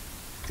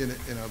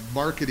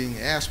marketing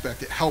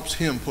aspect, it helps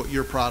him put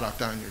your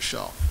product on your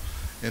shelf.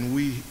 And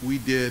we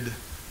did,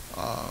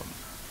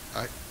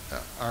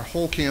 our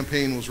whole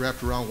campaign was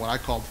wrapped around what I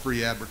called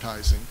free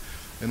advertising.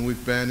 And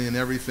we've been in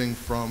everything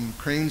from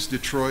Cranes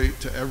Detroit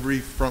to every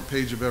front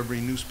page of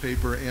every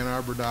newspaper,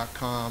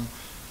 AnnArbor.com.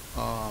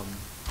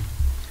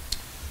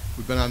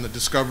 We've been on the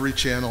Discovery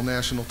Channel,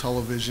 national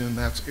television.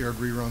 That's aired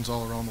reruns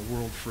all around the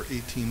world for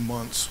 18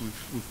 months.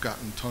 We've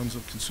gotten tons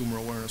of consumer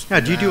awareness from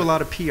Yeah, do you that. do a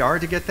lot of PR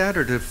to get that,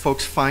 or do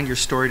folks find your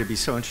story to be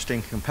so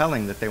interesting and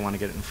compelling that they want to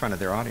get it in front of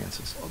their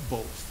audiences?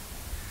 Both.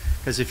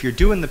 Because if you're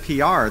doing the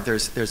PR,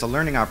 there's a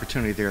learning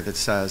opportunity there that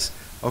says,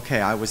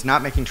 okay, I was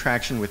not making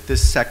traction with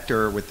this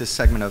sector, with this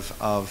segment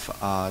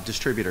of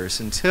distributors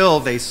until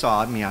they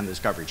saw me on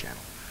Discovery Channel,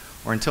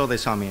 or until they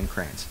saw me in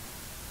Cranes.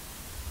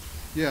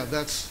 Yeah,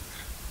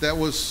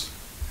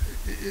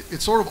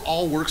 it sort of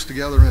all works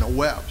together in a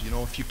web. You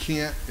know, if you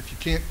can't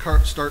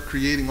start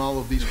creating all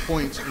of these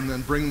points and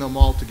then bring them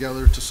all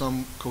together to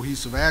some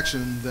cohesive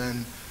action,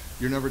 then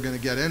you're never going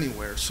to get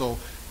anywhere. So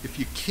if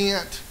you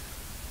can't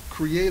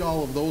create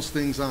all of those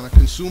things on a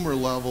consumer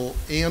level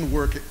and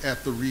work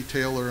at the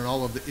retailer and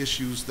all of the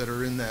issues that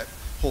are in that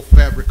whole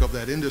fabric of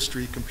that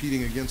industry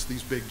competing against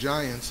these big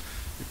giants,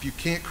 if you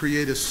can't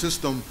create a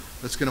system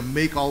that's going to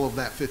make all of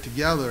that fit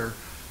together,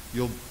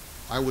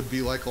 I would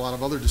be like a lot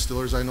of other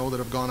distillers I know that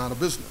have gone out of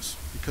business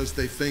because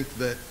they think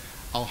that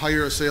I'll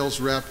hire a sales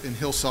rep and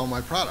he'll sell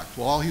my product.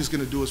 Well, all he's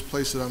going to do is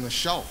place it on the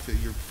shelf.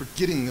 You're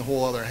forgetting the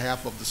whole other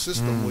half of the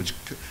system, which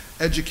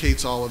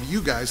educates all of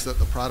you guys that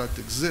the product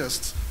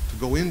exists to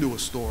go into a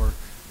store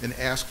and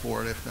ask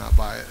for it, if not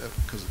buy it,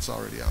 because it's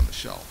already on the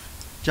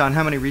shelf. John,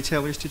 how many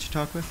retailers did you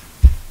talk with?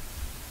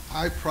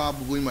 My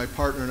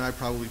partner and I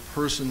probably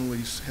personally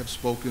have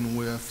spoken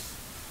with,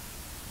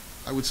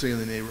 I would say in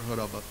the neighborhood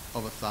of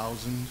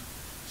 1,000,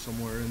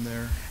 somewhere in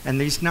there. And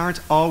these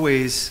aren't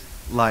always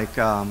like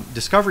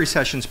discovery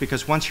sessions,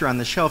 because once you're on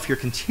the shelf, you're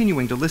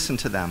continuing to listen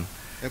to them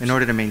in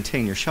order to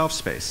maintain your shelf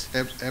space.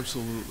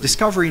 Absolutely.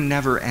 Discovery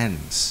never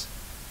ends.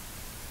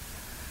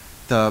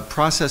 The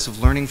process of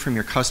learning from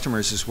your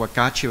customers is what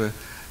got you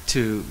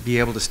to be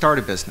able to start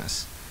a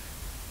business.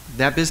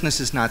 That business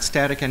is not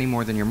static any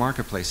more than your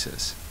marketplace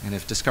is. And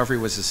if discovery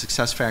was a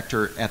success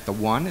factor at the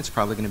 1, it's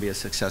probably going to be a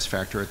success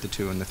factor at the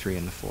 2 and the 3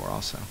 and the 4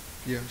 also.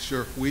 Yeah,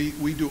 sure.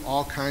 We do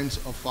all kinds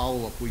of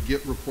follow-up. We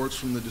get reports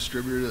from the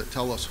distributor that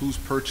tell us who's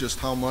purchased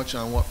how much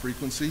on what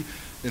frequency,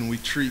 and we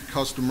treat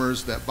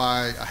customers that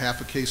buy a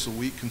half a case a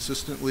week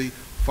consistently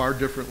far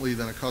differently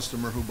than a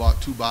customer who bought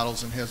 2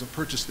 bottles and hasn't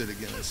purchased it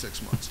again in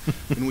 6 months.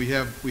 And we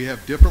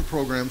have different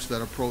programs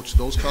that approach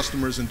those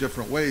customers in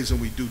different ways,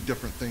 and we do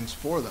different things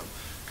for them.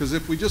 Because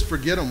if we just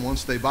forget them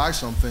once they buy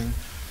something,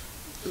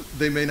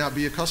 they may not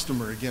be a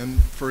customer again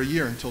for a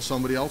year until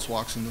somebody else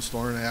walks in the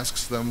store and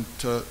asks them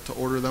to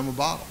order them a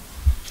bottle.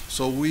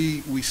 So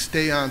we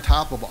stay on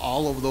top of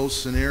all of those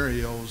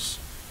scenarios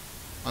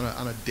on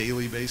a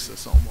daily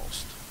basis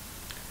almost.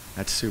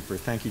 That's super.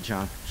 Thank you,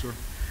 John. Sure.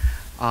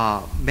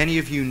 Many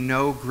of you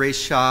know Grace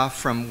Shaw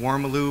from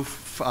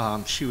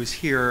Warmilu. She was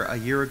here a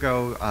year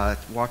ago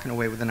walking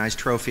away with a nice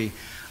trophy.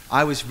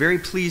 I was very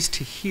pleased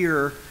to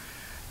hear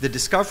the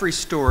discovery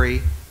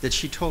story that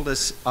she told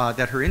us,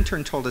 that her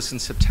intern told us in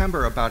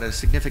September about a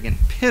significant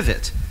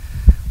pivot,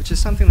 which is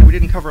something that we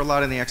didn't cover a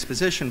lot in the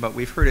exposition, but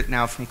we've heard it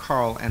now from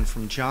Carl and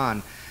from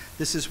John.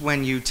 This is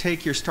when you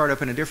take your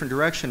startup in a different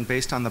direction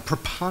based on the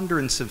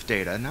preponderance of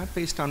data, not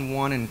based on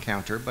one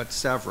encounter, but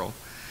several,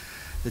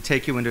 that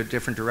take you into a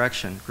different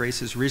direction.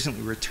 Grace has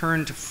recently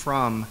returned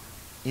from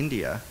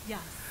India, Yes.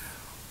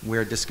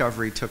 where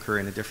discovery took her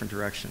in a different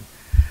direction.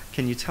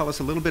 Can you tell us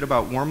a little bit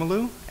about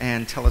Warmilu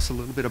and tell us a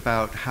little bit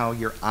about how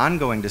your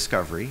ongoing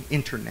discovery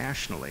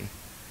internationally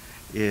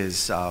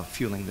is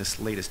fueling this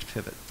latest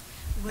pivot?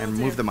 Will And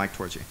do. move the mic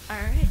towards you. All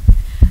right.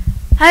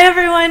 Hi,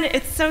 everyone.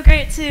 It's so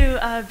great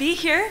to be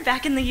here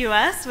back in the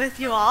U.S. with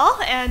you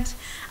all. And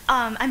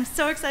I'm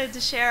so excited to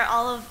share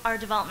all of our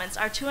developments,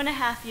 our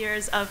 2.5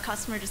 years of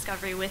customer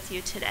discovery with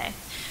you today.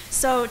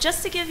 So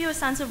just to give you a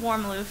sense of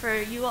Warmilu, for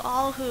you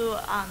all who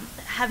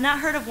have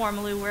not heard of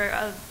Warmilu, we're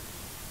a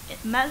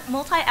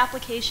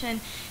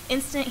multi-application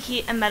instant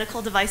heat and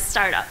medical device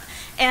startup.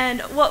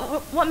 And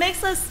what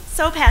makes us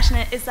so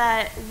passionate is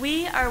that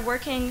we are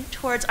working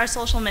towards our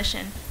social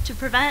mission to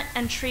prevent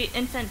and treat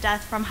infant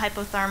death from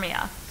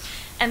hypothermia.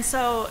 And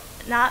so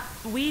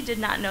we did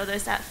not know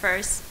this at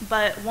first,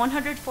 but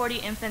 140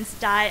 infants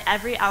die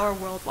every hour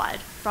worldwide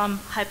from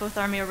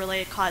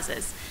hypothermia-related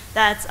causes.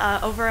 That's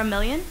over 1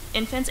 million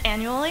infants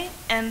annually,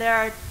 and there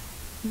are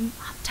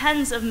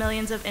tens of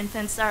millions of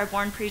infants that are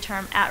born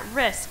preterm at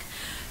risk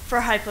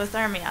for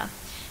hypothermia.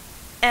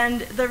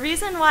 And the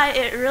reason why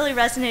it really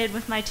resonated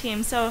with my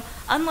team, so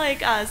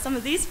unlike some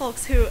of these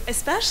folks who,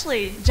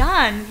 especially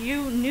John,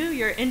 you knew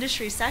your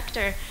industry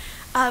sector,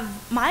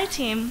 my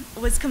team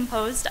was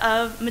composed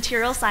of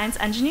material science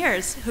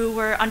engineers who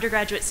were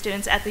undergraduate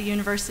students at the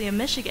University of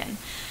Michigan.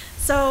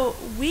 So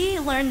we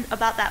learned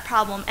about that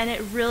problem, and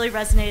it really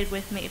resonated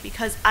with me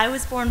because I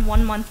was born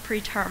 1 month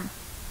preterm.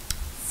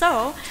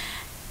 So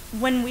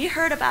when we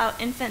heard about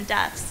infant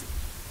deaths,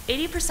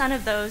 80%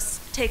 of those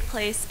take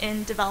place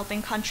in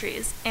developing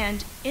countries,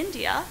 and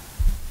India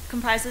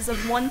comprises of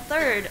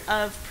 1/3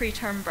 of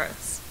preterm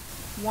births,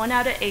 1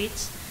 out of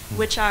 8,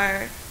 which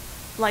are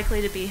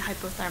likely to be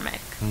hypothermic.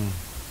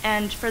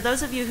 And for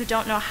those of you who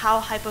don't know how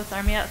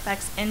hypothermia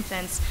affects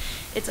infants,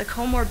 it's a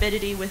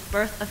comorbidity with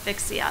birth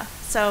asphyxia.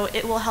 So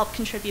it will help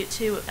contribute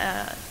to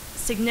a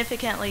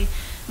significantly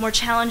more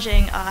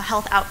challenging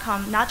health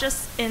outcome, not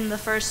just in the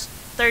first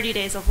 30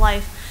 days of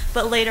life,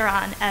 but later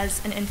on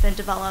as an infant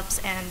develops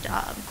and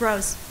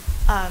grows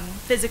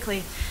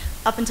physically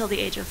up until the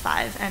age of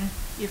 5, and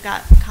you've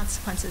got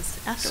consequences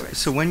afterwards.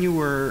 So when you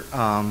were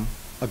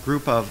a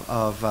group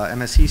of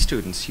MSc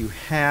students, you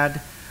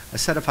had a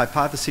set of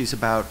hypotheses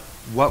about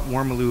what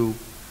Warmilu,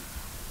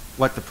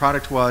 what the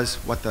product was,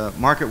 what the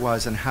market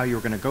was, and how you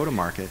were going to go to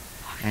market,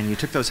 and you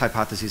took those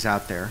hypotheses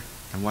out there,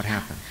 and what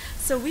happened?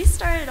 So we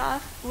started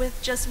off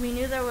with just, we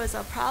knew there was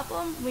a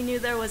problem, we knew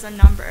there was a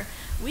number.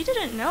 We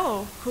didn't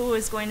know who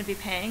was going to be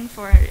paying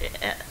for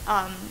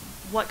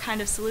what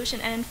kind of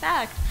solution, and in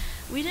fact,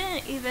 we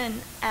didn't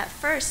even at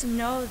first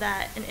know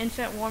that an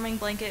infant warming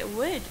blanket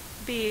would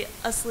be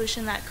a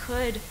solution that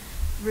could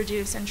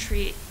reduce and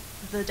treat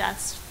the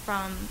deaths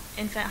from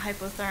infant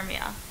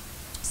hypothermia.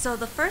 So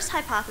the first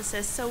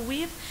hypothesis, so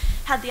we've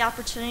had the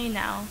opportunity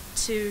now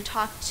to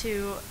talk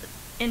to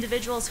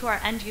individuals who are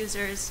end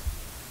users,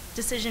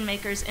 decision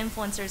makers,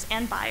 influencers,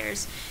 and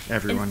buyers.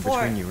 Everyone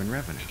between you and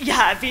revenue.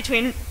 Yeah,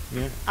 between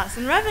us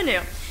and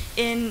revenue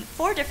in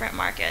 4 different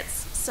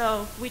markets.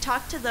 So we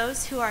talked to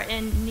those who are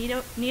in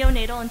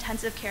neonatal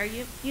intensive care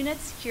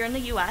units here in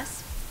the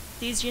US.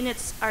 These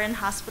units are in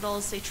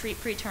hospitals, they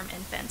treat preterm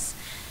infants.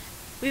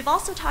 We've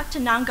also talked to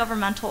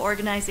non-governmental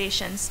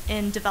organizations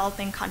in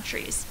developing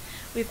countries.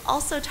 We've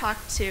also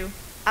talked to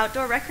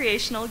outdoor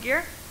recreational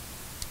gear,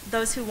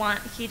 those who want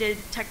heated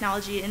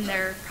technology in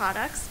their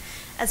products,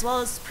 as well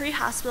as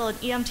pre-hospital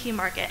and EMT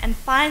market. And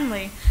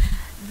finally,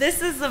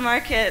 this is the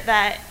market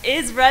that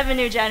is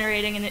revenue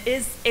generating and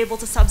is able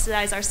to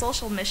subsidize our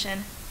social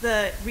mission,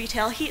 the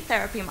retail heat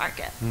therapy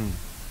market.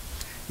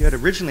 You had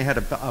originally had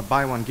a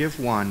buy one, give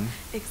one.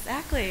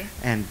 Exactly.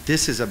 And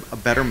this is a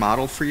better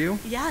model for you?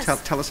 Yes.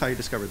 Tell us how you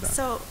discovered that.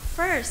 So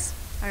first,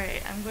 all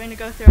right, I'm going to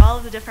go through all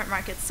of the different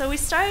markets. So we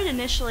started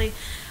initially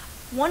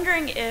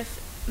wondering if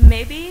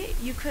maybe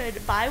you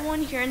could buy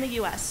one here in the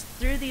US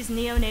through these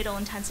neonatal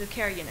intensive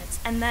care units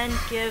and then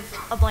give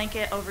a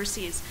blanket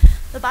overseas.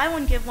 The buy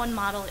one, give one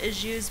model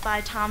is used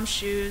by Tom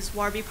Shoes,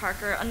 Warby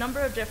Parker, a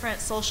number of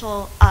different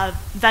social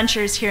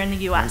ventures here in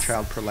the US. 1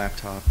 child per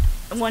laptop.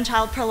 1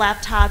 child per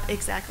laptop,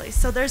 exactly.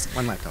 So there's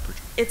 1 laptop per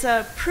child. It's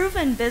a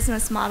proven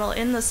business model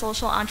in the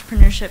social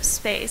entrepreneurship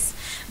space.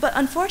 But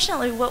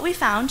unfortunately, what we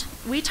found,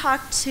 we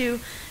talked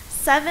to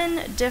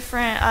 7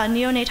 different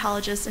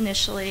neonatologists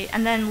initially,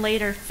 and then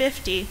later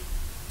 50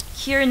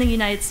 here in the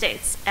United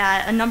States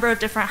at a number of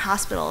different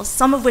hospitals,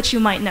 some of which you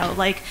might know,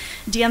 like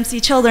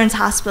DMC Children's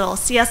Hospital,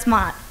 CS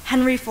Mott,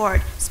 Henry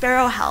Ford,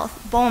 Sparrow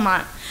Health,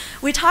 Beaumont.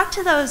 We talked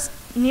to those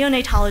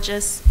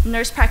neonatologists,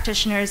 nurse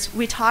practitioners,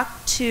 we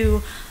talked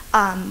to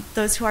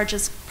those who are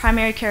just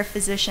primary care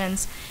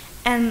physicians,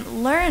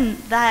 and learn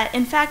that,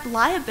 in fact,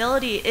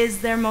 liability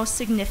is their most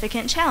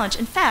significant challenge.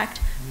 In fact,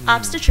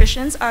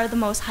 obstetricians are the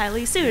most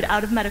highly sued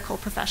out of medical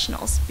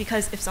professionals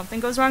because if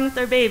something goes wrong with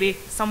their baby,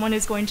 someone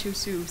is going to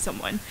sue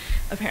someone,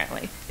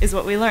 apparently, is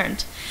what we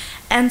learned.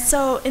 And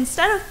so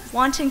instead of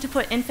wanting to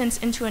put infants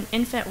into an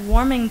infant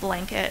warming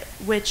blanket,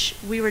 which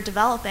we were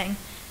developing,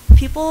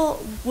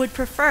 people would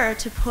prefer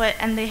to put,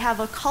 and they have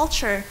a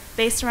culture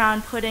based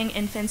around putting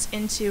infants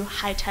into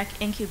high-tech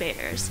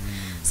incubators.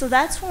 So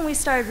that's when we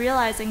started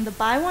realizing the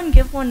buy one,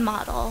 give one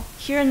model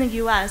here in the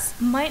US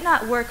might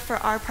not work for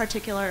our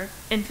particular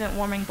infant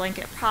warming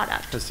blanket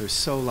product. Because they're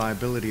so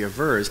liability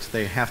averse,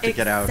 they have to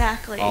get out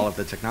all of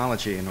the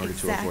technology in order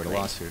to avoid a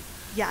lawsuit.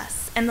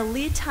 Yes, and the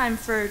lead time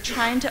for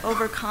trying to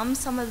overcome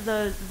some of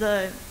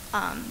that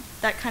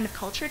kind of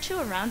culture too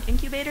around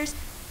incubators,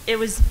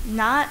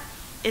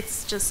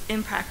 it's just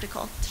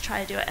impractical to try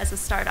to do it as a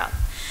startup.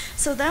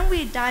 So then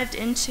we dived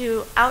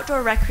into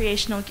outdoor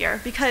recreational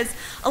gear because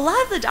a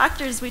lot of the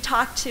doctors we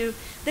talked to,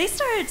 they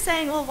started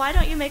saying, well, why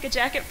don't you make a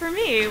jacket for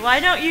me? Why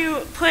don't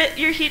you put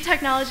your heat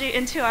technology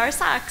into our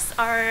socks,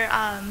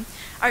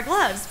 our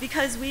gloves?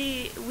 Because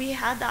we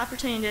had the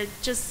opportunity to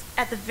just,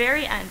 at the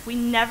very end, we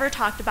never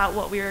talked about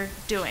what we were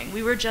doing.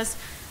 We were just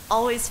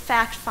always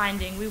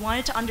fact-finding. We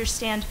wanted to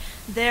understand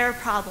their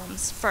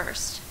problems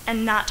first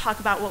and not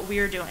talk about what we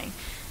were doing,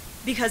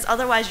 because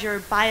otherwise you're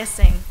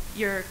biasing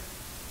your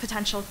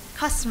potential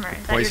customer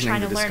that you're trying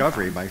to learn from. Poisoning the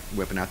discovery by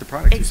whipping out the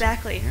product.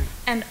 Exactly. Yeah.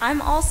 And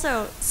I'm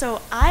also,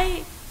 so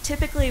I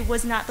typically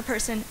was not the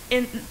person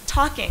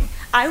talking.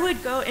 I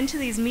would go into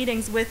these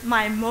meetings with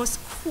my most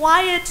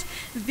quiet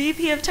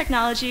VP of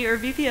technology or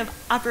VP of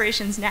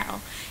operations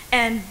now,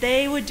 and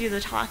they would do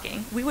the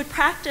talking. We would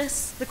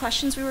practice the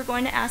questions we were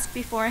going to ask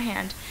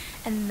beforehand,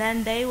 and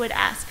then they would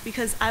ask,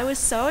 because I was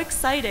so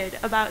excited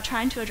about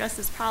trying to address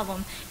this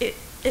problem. It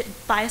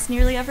biased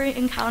nearly every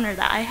encounter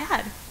that I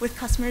had with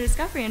customer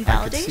discovery and validation.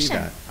 I could see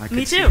that. I could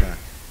Me see too. that.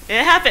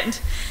 It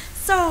happened.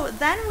 So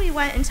then we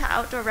went into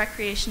outdoor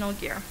recreational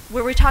gear,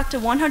 where we talked to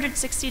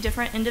 160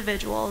 different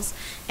individuals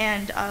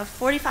and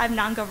 45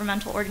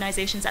 non-governmental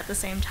organizations at the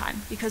same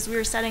time, because we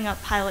were setting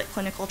up pilot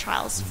clinical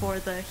trials for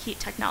the heat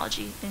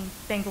technology in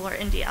Bangalore,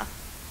 India.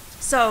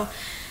 So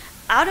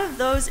out of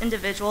those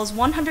individuals,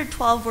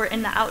 112 were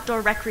in the outdoor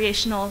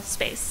recreational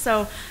space.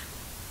 So,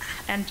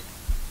 and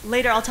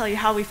later I'll tell you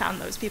how we found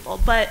those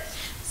people. But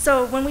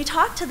so when we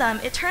talked to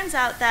them, it turns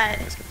out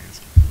that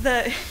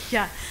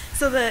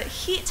so the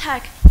heat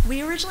tech,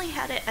 we originally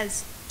had it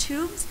as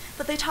tubes,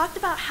 but they talked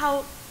about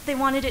how they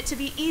wanted it to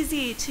be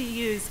easy to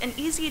use and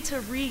easy to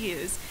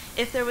reuse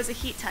if there was a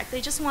heat tech.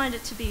 They just wanted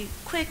it to be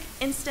quick,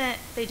 instant.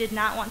 They did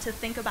not want to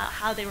think about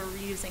how they were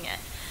reusing it.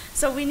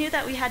 So we knew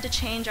that we had to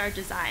change our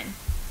design.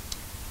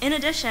 In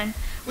addition,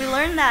 we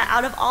learned that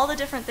out of all the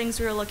different things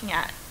we were looking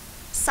at,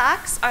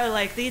 socks are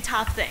like the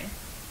top thing,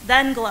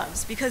 then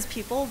gloves, because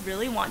people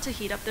really want to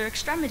heat up their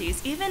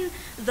extremities, even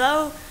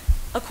though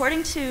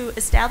according to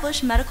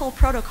established medical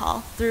protocol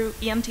through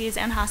EMTs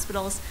and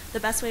hospitals, the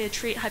best way to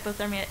treat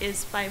hypothermia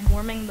is by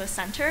warming the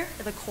center,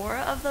 the core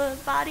of the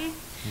body.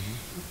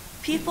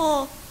 Mm-hmm.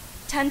 People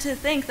tend to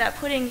think that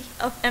putting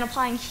and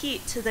applying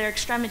heat to their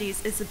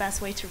extremities is the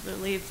best way to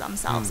relieve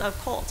themselves of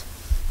cold,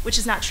 which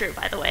is not true,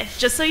 by the way.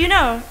 Just so you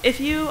know, if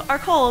you are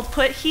cold,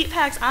 put heat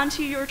packs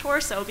onto your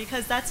torso,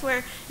 because that's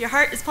where your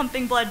heart is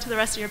pumping blood to the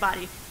rest of your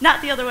body,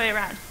 not the other way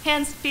around.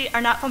 Hands, feet are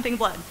not pumping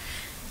blood.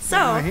 So,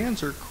 but my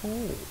hands are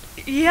cold.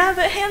 Yeah,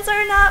 but hands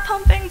are not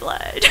pumping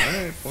blood.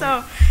 Right,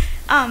 so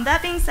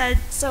that being said,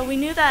 so we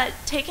knew that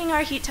taking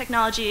our heat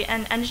technology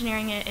and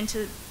engineering it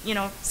into,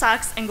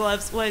 socks and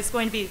gloves was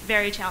going to be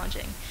very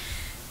challenging.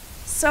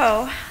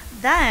 So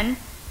then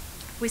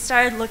we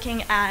started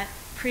looking at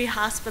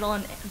pre-hospital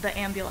and the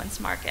ambulance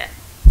market.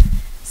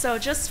 So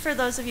just for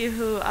those of you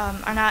who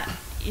are not,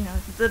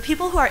 the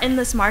people who are in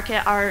this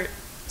market are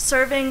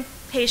serving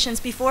patients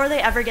before they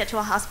ever get to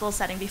a hospital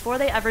setting, before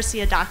they ever see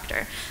a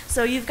doctor.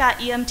 So you've got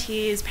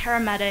EMTs,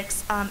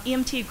 paramedics,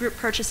 EMT group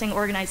purchasing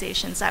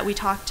organizations that we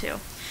talk to.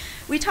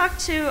 We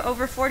talked to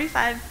over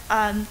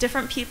 45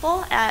 different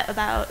people at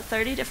about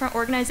 30 different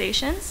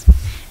organizations.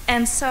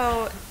 And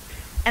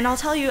I'll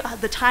tell you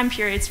the time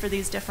periods for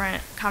these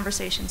different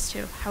conversations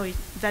too, how we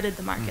vetted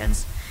the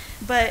markets.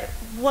 Mm-hmm.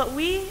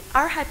 But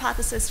our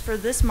hypothesis for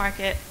this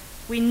market,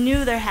 we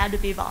knew there had to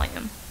be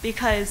volume,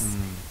 because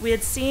we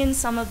had seen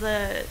some of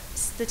the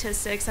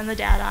statistics and the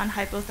data on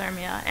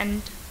hypothermia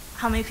and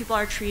how many people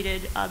are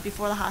treated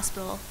before the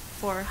hospital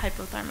for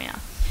hypothermia.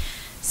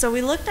 So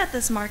we looked at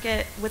this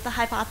market with the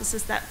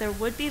hypothesis that there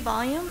would be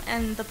volume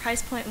and the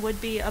price point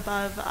would be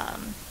above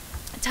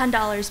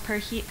 $10 per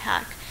heat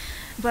pack.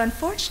 But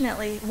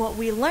unfortunately, what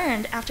we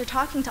learned after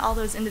talking to all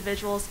those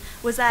individuals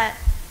was that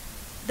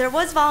there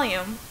was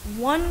volume.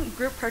 One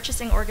group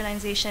purchasing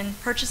organization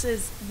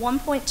purchases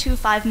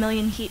 1.25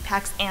 million heat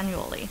packs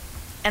annually,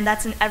 and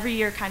that's an every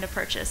year kind of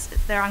purchase.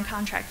 They're on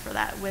contract for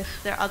that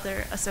with their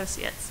other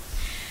associates.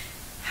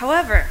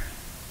 However,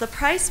 the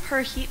price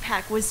per heat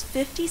pack was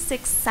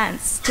 56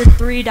 cents to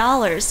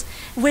 $3,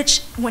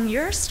 which when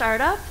you're a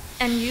startup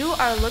and you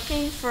are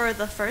looking for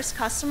the first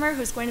customer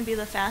who's going to be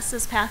the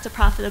fastest path to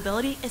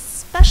profitability,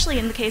 especially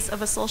in the case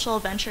of a social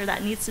venture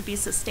that needs to be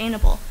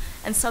sustainable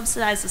and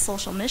subsidize the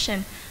social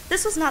mission,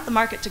 this was not the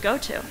market to go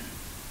to.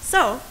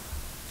 So,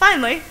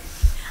 finally,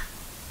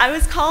 I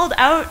was called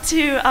out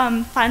to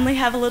finally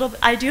have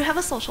I do have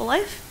a social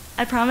life,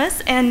 I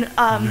promise, and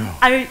No.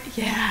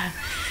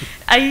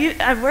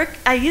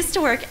 I used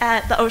to work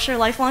at the Osher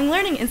Lifelong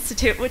Learning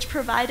Institute, which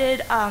provided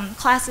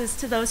classes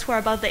to those who are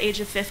above the age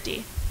of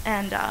 50.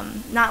 And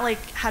not like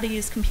how to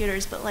use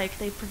computers, but like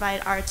they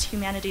provide arts,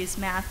 humanities,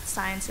 math,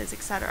 sciences,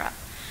 etc.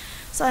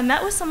 So I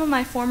met with some of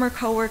my former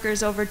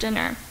coworkers over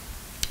dinner.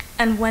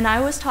 And when I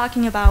was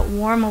talking about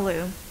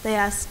Warmilu, they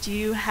asked, do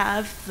you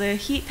have the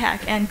heat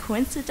pack? And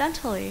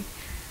coincidentally,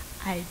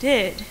 I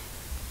did.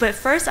 But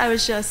first I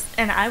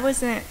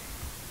wasn't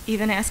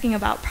even asking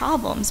about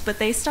problems, but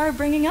they started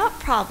bringing up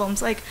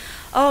problems like,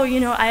 oh,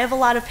 I have a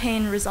lot of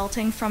pain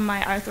resulting from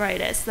my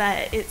arthritis,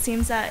 that it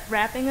seems that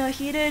wrapping a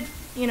heated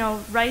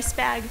rice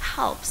bag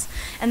helps.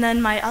 And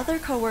then my other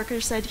coworker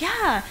said,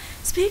 yeah,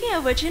 speaking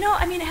of which,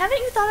 haven't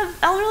you thought of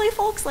elderly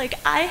folks? Like,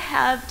 I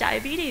have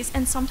diabetes,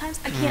 and sometimes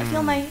I can't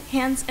feel my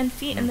hands and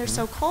feet, and they're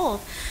so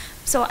cold.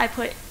 So I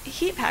put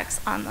heat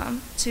packs on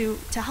them to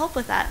help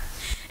with that.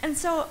 And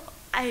so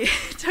I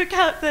took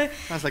out the...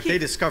 Sounds like they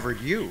discovered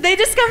you. They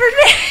discovered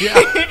me.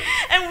 Yeah.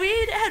 And we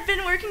had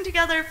been working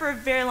together for a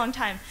very long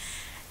time.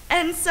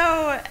 And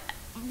so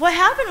what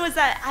happened was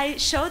that I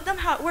showed them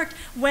how it worked.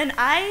 When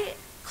I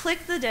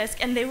clicked the disc,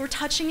 and they were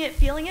touching it,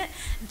 feeling it.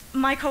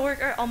 My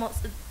coworker,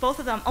 both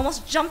of them,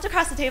 almost jumped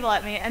across the table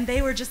at me, and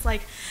they were just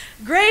like,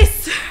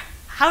 "Grace,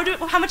 how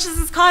much does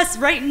this cost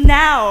right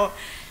now?"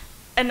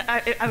 And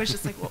I was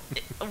just like, "Well,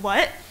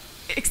 what?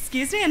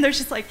 Excuse me?" And they're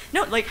just like,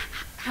 "No, like,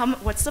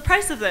 what's the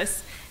price of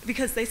this?"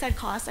 Because they said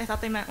cost, I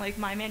thought they meant like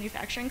my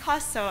manufacturing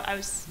cost, so I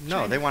was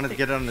No, they wanted to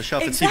get it on the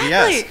shelf exactly.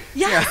 at CVS.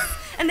 Yes.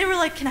 Yeah. And they were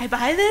like, "Can I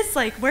buy this?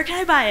 Like, where can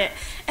I buy it?"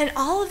 And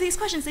all of these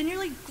questions, they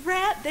nearly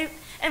grabbed,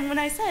 and when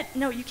I said,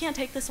 "No, you can't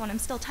take this one,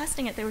 I'm still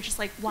testing it," they were just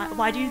like,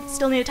 why do you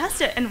still need to test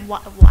it? And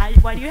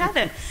why do you have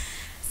it?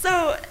 So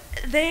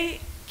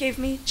they gave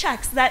me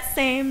checks that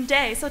same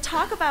day. So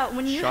talk about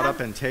when you Shut up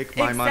and take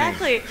my money.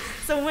 Exactly.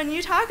 So when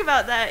you talk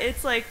about that,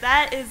 it's like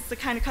that is the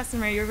kind of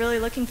customer you're really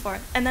looking for.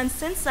 And then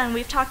since then,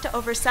 we've talked to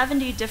over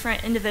 70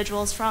 different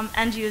individuals, from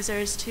end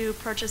users to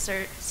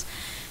purchasers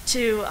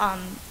to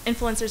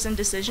influencers and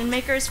decision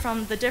makers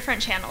from the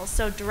different channels.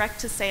 So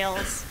direct to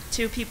sales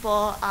to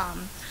people,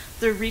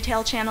 the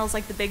retail channels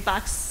like the big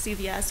box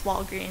CVS,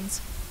 Walgreens,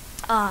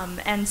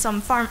 and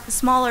some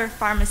smaller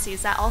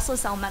pharmacies that also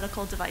sell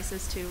medical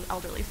devices to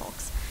elderly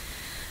folks.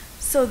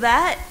 So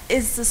that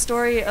is the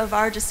story of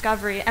our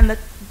discovery. And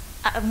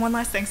one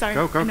last thing, sorry.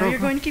 Go, I know you're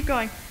going to keep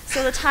going.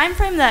 So the time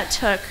frame that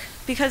took,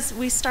 because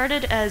we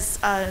started as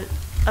a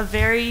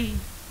very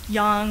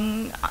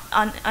young,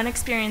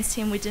 unexperienced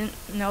team, we didn't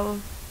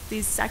know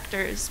these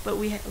sectors, but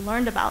we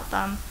learned about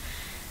them.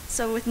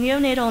 So with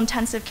neonatal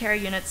intensive care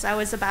units, that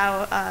was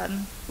about,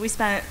 we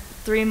spent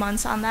 3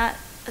 months on that.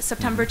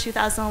 September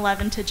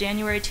 2011 to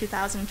January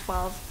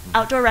 2012.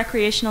 Outdoor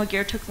recreational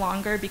gear took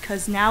longer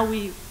because now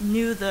we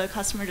knew the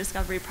customer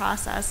discovery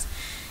process.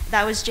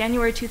 That was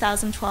January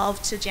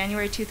 2012 to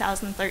January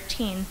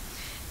 2013.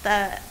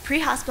 The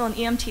pre-hospital and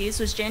EMTs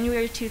was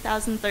January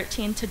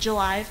 2013 to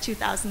July of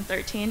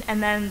 2013,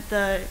 and then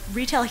the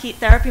retail heat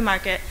therapy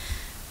market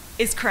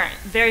is current,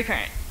 very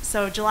current.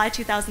 So July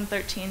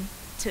 2013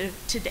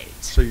 to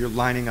date. So you're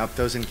lining up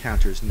those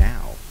encounters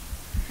now.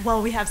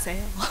 Well, we have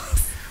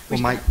sales. Well,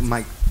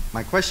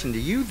 my question to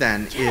you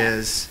then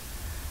is,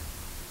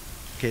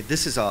 okay,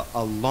 this is a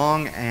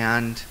long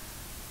and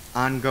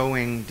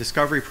ongoing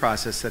discovery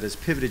process that has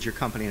pivoted your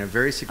company in a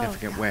very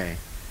significant way.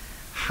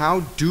 How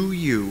do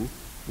you,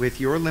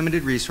 with your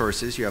limited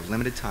resources, you have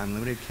limited time,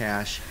 limited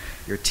cash,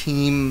 your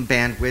team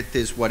bandwidth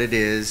is what it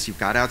is, you've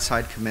got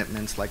outside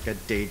commitments like a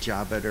day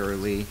job at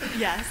Early.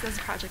 Yes, as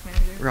a project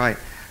manager. Right.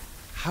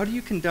 How do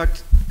you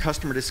conduct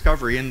customer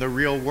discovery in the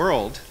real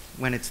world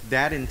when it's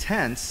that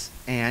intense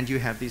and you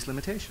have these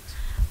limitations?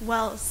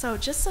 Well, so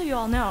just so you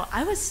all know,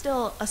 I was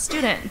still a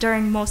student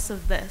during most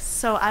of this.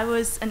 So I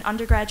was an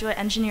undergraduate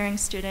engineering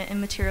student in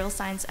material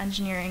science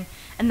engineering,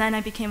 and then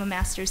I became a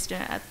master's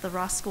student at the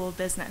Ross School of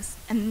Business.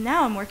 And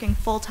now I'm working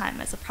full-time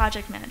as a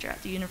project manager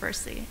at the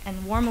university,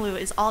 and Warmilu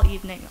is all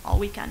evening, all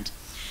weekend.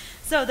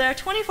 So there are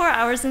 24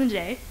 hours in a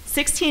day,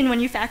 16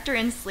 when you factor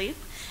in sleep,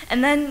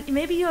 and then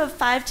maybe you have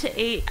 5 to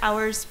 8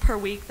 hours per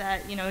week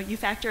that you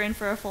factor in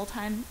for a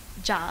full-time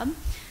job.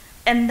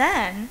 And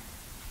then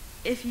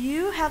if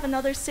you have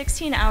another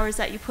 16 hours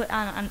that you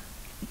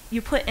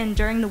put in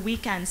during the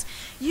weekends,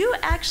 you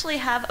actually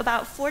have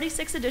about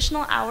 46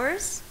 additional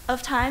hours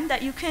of time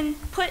that you can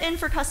put in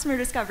for customer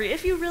discovery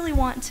if you really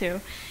want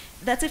to.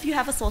 That's if you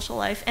have a social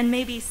life, and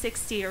maybe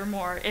 60 or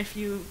more if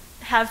you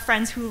have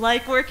friends who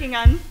like working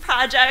on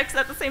projects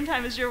at the same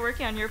time as you're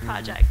working on your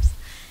projects.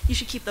 You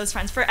should keep those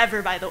friends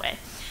forever, by the way.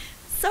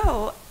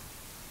 So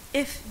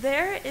if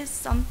there is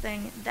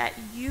something that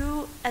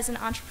you as an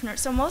entrepreneur,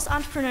 so most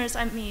entrepreneurs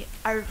I meet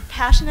are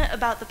passionate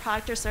about the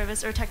product or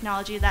service or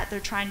technology that they're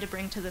trying to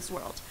bring to this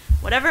world,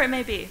 whatever it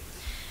may be.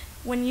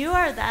 When you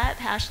are that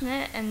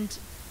passionate and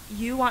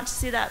you want to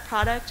see that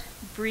product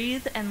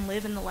breathe and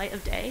live in the light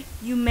of day,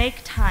 you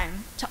make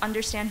time to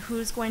understand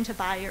who's going to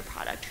buy your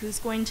product, who's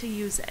going to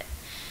use it.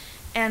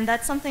 And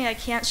that's something I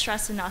can't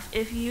stress enough.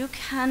 If you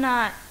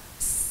cannot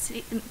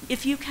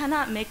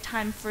make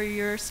time for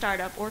your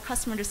startup or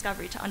customer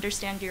discovery to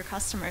understand your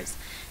customers,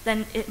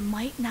 then it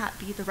might not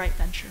be the right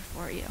venture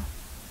for you.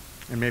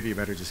 And maybe you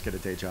better just get a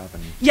day job.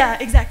 Yeah,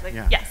 exactly.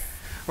 Yeah. Yes.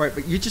 All right,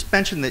 but you just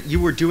mentioned that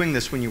you were doing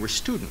this when you were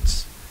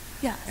students.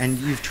 Yes. And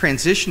you've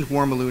transitioned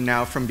Warmilu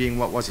now from being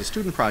what was a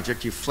student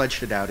project, you've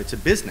fledged it out, it's a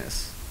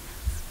business.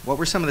 What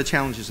were some of the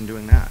challenges in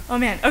doing that? Oh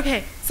man,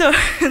 okay. So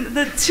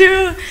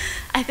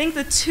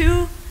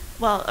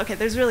well, okay,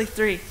 there's really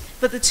 3,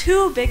 but the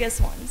 2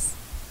 biggest ones.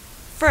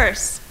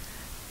 First,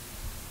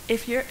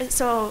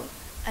 so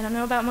I don't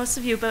know about most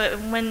of you, but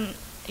when,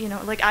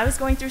 like I was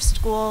going through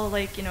school,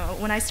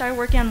 when I started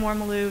working on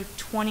Warmilu,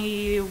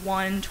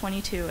 21,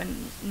 22,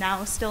 and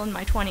now still in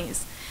my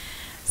 20s.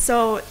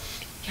 So,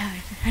 yeah,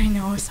 I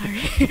know,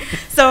 sorry.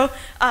 So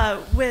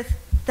with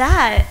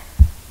that,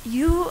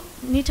 you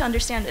need to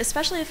understand,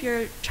 especially if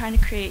you're trying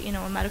to create,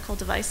 a medical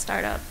device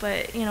startup,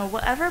 but,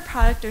 whatever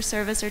product or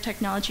service or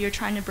technology you're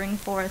trying to bring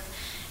forth,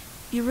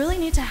 you really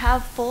need to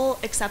have full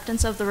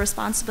acceptance of the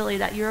responsibility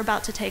that you're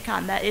about to take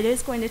on, that it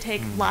is going to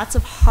take lots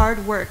of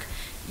hard work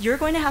you're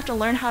going to have to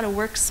learn how to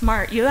work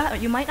smart.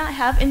 You might not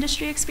have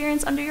industry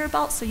experience under your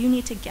belt, so you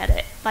need to get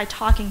it by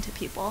talking to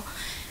people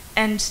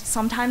and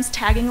sometimes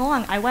tagging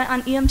along. I went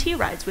on EMT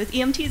rides with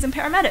EMTs and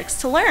paramedics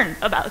to learn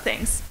about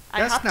things.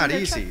 That's not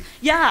easy.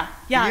 Yeah.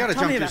 You got to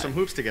jump through some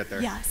hoops to get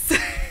there. Yes.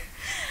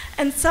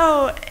 And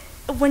so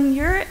when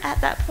you're at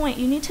that point,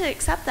 you need to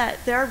accept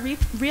that there are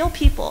real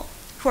people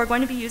who are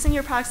going to be using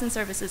your products and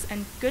services,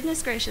 and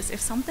goodness gracious, if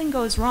something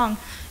goes wrong,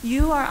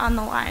 you are on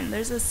the line.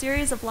 There's a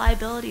series of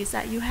liabilities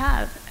that you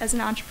have as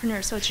an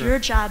entrepreneur, so it's your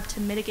job to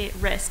mitigate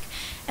risk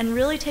and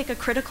really take a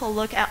critical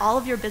look at all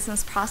of your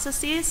business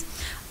processes,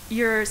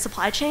 your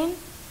supply chain,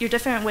 your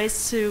different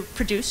ways to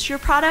produce your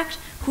product,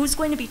 who's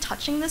going to be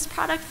touching this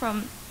product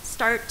from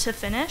start to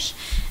finish,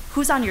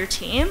 who's on your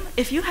team.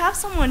 If you have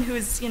someone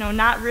who's,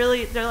 not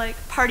really, they're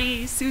like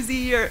party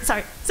Susie, or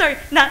sorry,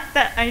 not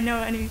that I know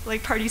any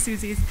like party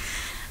Susies,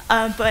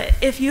 but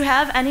if you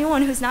have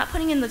anyone who's not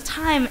putting in the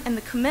time and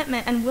the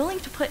commitment and willing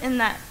to put in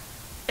that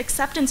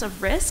acceptance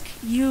of risk,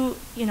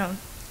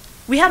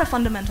 we had a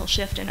fundamental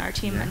shift in our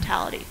team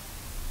mentality.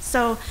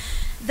 So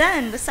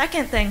then the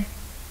second thing,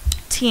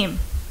 team.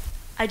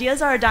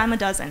 Ideas are a dime a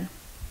dozen,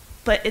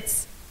 but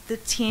it's the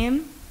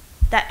team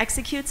that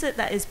executes it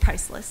that is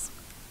priceless.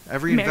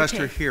 Every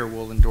investor here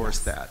will endorse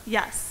that.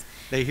 Yes.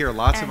 They hear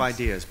lots of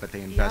ideas, but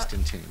they invest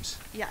in teams.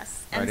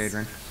 Yes. Right,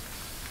 Adrian?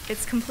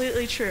 It's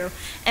completely true.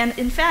 And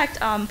in fact,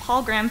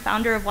 Paul Graham,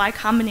 founder of Y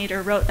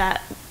Combinator, wrote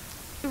that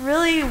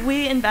really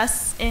we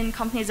invest in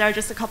companies that are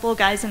just a couple of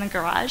guys in a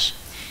garage.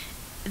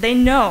 They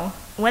know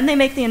when they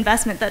make the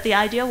investment that the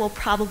idea will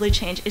probably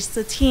change. It's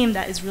the team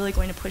that is really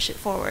going to push it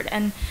forward.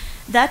 And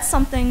that's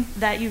something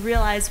that you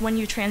realize when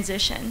you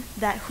transition,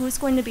 that who's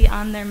going to be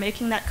on there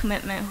making that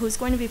commitment, who's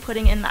going to be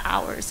putting in the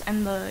hours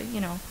and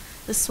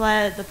the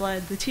sweat, the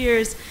blood, the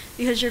tears,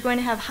 because you're going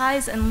to have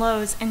highs and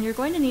lows, and you're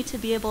going to need to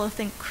be able to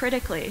think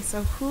critically.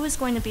 So who is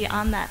going to be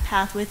on that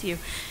path with you?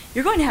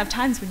 You're going to have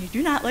times when you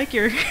do not like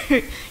your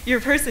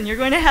person. You're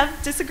going to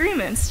have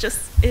disagreements.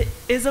 It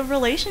is a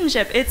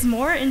relationship. It's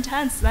more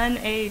intense than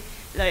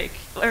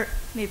or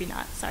maybe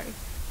not, sorry.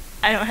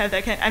 I don't have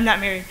that I'm not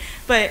married.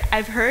 But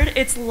I've heard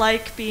it's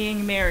like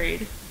being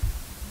married,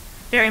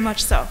 very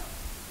much so.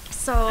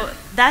 So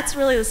that's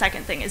really the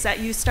second thing, is that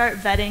you start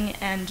vetting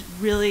and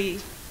really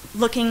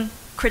looking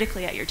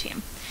critically at your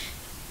team.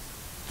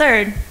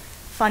 Third,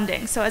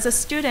 funding. So as a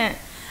student,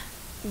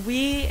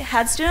 we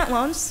had student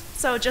loans.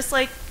 So just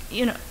like,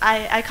 I'm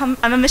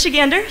a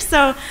Michigander,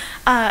 so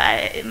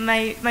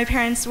my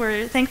parents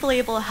were thankfully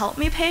able to help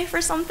me pay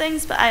for some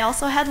things, but I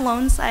also had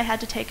loans I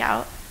had to take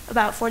out,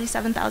 about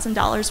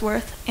 $47,000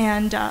 worth,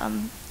 and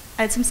I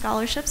had some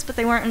scholarships, but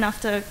they weren't enough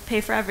to pay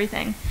for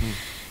everything.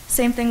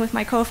 Same thing with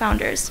my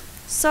co-founders.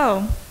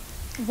 So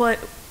what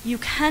you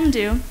can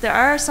do, there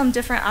are some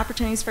different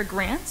opportunities for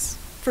grants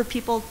for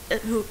people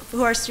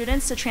who are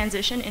students to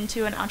transition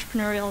into an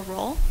entrepreneurial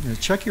role.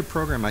 Check your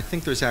program. I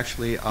think there's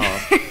actually,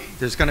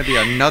 there's going to be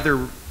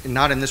another,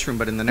 not in this room,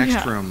 but in the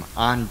next room,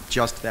 on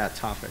just that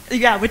topic.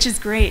 Yeah, which is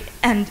great.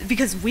 And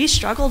because we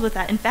struggled with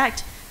that. In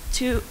fact,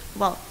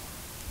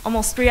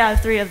 almost 3 out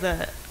of 3 of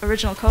the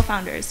original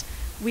co-founders,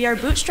 we are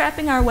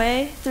bootstrapping our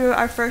way through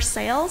our first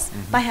sales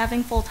by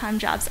having full-time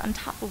jobs on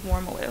top of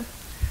Warmilu.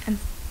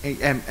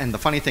 And the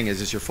funny thing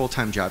is your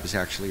full-time job is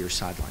actually your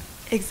sideline.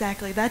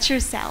 Exactly. That's your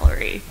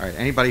salary. All right.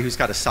 Anybody who's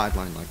got a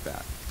sideline like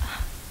that.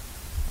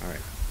 All right.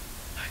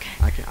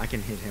 Okay. I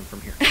can hit him from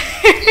here.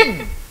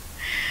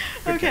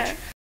 Okay.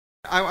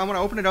 I want to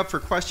open it up for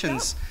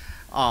questions.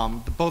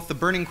 Both the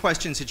burning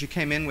questions that you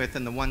came in with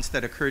and the ones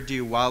that occurred to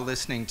you while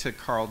listening to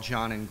Carl,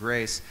 John, and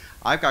Grace.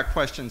 I've got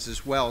questions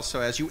as well, so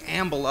as you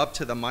amble up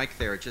to the mic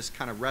there, just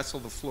kind of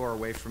wrestle the floor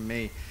away from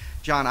me.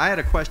 John, I had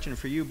a question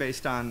for you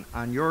based on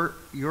your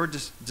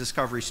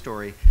discovery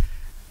story.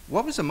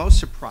 What was the most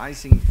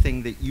surprising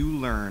thing that you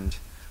learned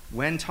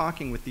when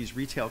talking with these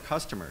retail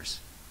customers?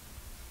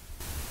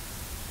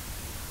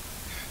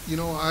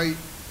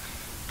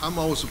 I'm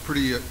always a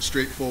pretty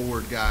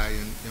straightforward guy,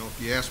 and if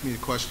you ask me a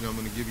question, I'm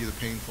going to give you the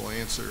painful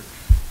answer.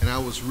 And I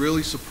was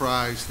really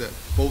surprised that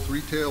both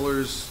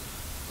retailers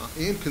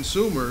and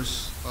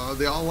consumers,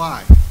 they all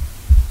lie.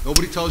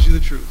 Nobody tells you the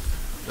truth.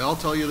 They all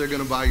tell you they're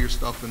going to buy your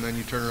stuff, and then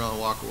you turn around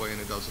and walk away,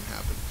 and it doesn't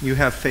happen. You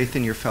have faith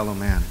in your fellow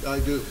man. I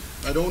do.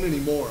 I don't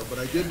anymore, but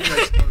I did when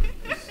I started.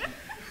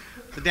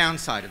 The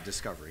downside of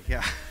discovery,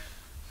 yeah.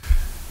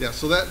 Yeah,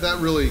 so that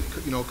really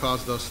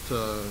caused us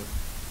to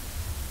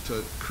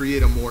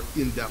create a more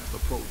in-depth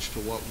approach to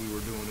what we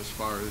were doing as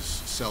far as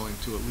selling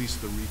to at least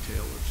the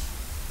retailers.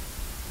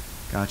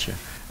 Gotcha.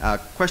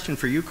 Question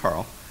for you,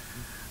 Carl.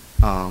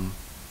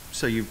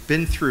 So you've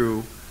been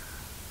through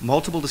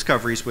multiple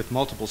discoveries with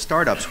multiple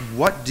startups.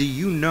 What do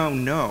you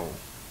know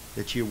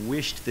that you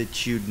wished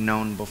that you'd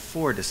known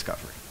before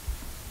discovery?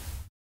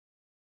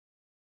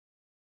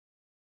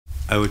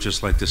 I would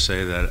just like to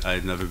say that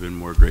I've never been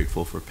more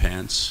grateful for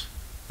pants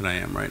than I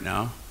am right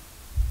now.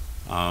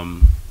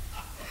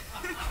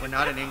 We're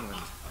not in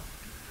England.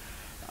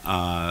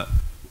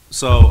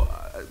 So,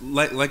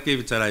 like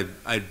David said,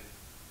 I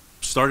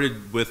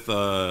started with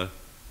a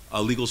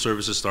a legal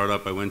services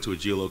startup. I went to a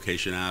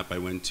geolocation app. I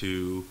went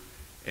to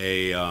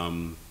a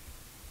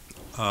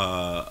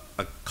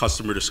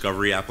customer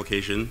discovery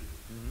application.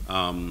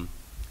 And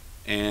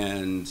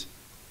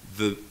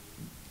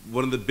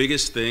one of the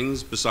biggest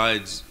things,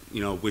 besides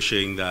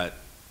wishing that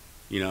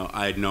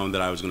I had known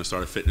that I was going to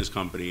start a fitness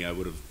company, I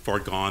would have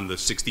foregone the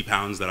 60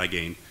 pounds that I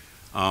gained,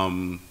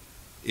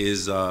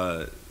 is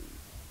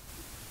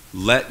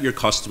let your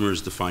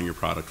customers define your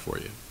product for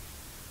you.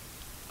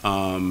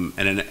 And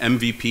an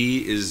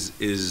MVP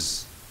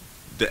is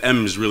the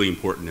M is really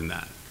important in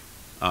that.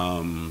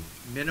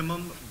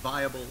 Minimum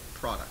viable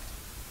product.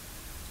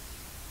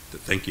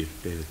 Thank you,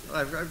 David.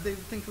 I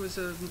think it was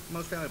the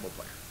most valuable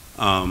player.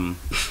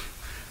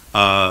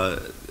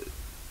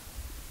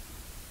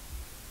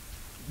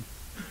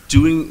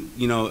 Doing,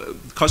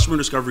 customer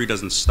discovery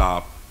doesn't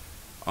stop,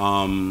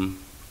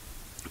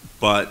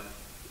 but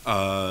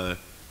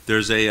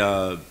there's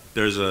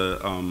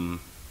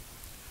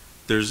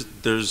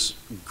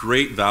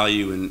great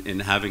value in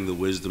having the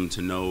wisdom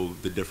to know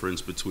the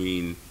difference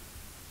between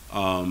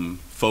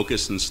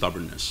focus and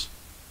stubbornness.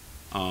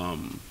 I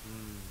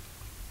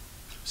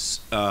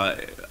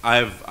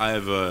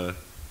have a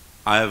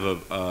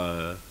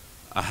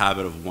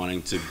habit of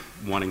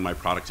wanting my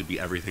product to be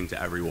everything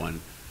to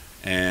everyone,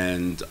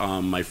 and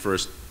my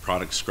first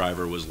product,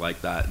 Scriver, was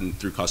like that. And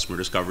through customer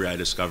discovery, I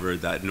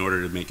discovered that in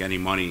order to make any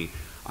money,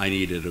 I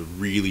needed a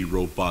really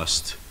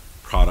robust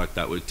product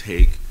that would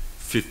take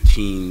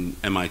 15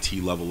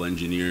 MIT level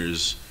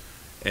engineers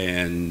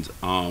and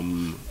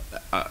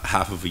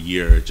half of a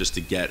year just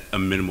to get a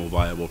minimal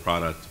viable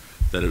product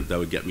that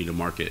would get me to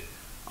market.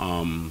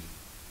 And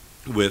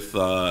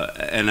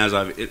as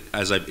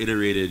I've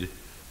iterated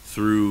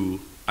through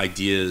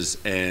ideas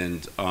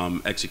and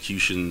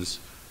executions,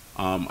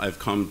 I've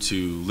come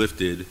to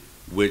Lifted,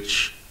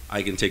 which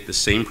I can take the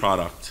same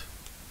product,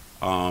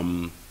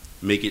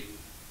 make it,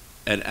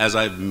 and as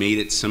I've made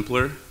it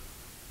simpler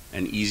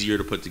and easier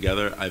to put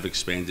together, I've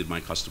expanded my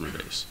customer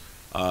base.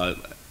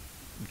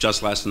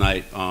 Just last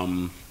night,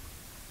 I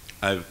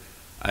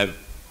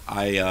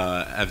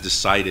have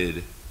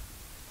decided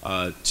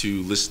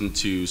to listen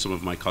to some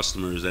of my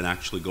customers and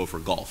actually go for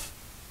golf.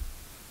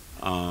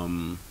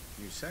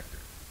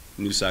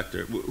 New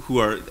sector.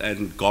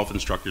 And golf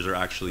instructors are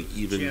actually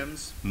even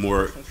Gyms,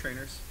 more. personal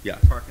trainers, Yeah.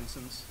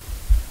 Parkinson's,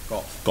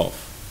 golf.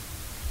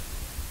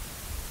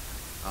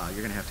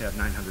 You're going to have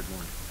 900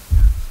 more.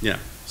 Yeah.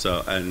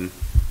 So, and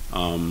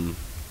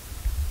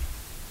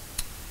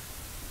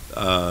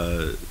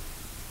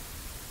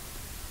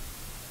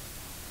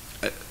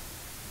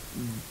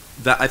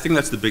I think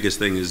that's the biggest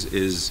thing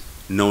is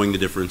knowing the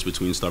difference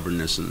between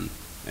stubbornness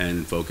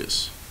and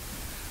focus.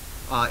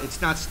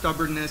 It's not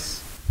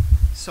stubbornness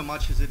so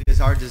much as it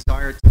is our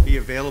desire to be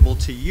available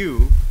to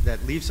you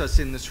that leaves us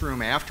in this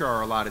room after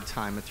our allotted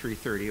time at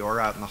 3:30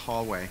 or out in the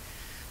hallway.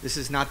 This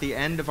is not the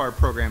end of our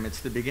program. It's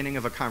the beginning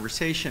of a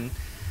conversation.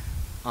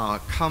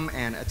 Come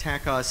and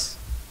attack us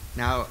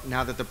now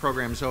that the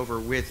program's over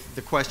with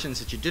the questions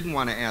that you didn't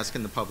want to ask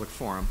in the public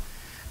forum.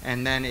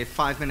 And then if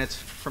 5 minutes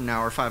from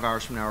now or 5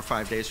 hours from now or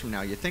 5 days from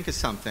now you think of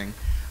something,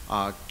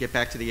 get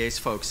back to the ACE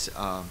folks.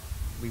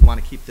 We want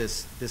to keep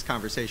this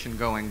conversation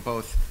going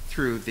both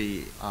through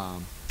the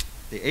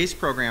ACE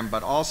program,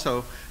 but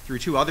also through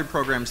two other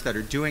programs that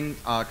are doing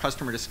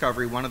customer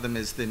discovery. One of them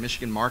is the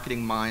Michigan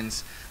Marketing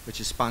Minds, which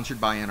is sponsored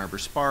by Ann Arbor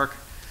Spark,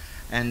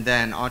 and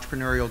then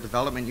Entrepreneurial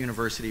Development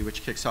University,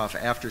 which kicks off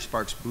after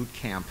Spark's boot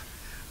camp.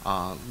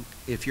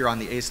 If you're on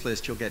the ACE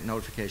list, you'll get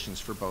notifications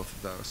for both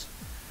of those.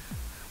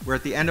 We're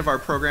at the end of our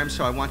program,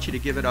 so I want you to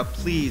give it up,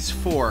 please,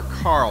 for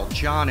Carl,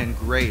 John, and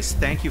Grace.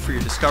 Thank you for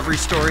your discovery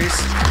stories.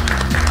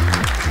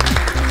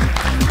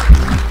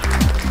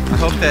 I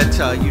hope that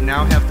you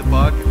now have the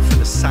bug for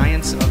the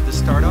science of the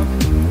startup.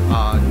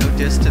 No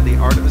diss to the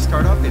art of the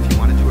startup. If you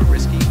want to do a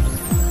risky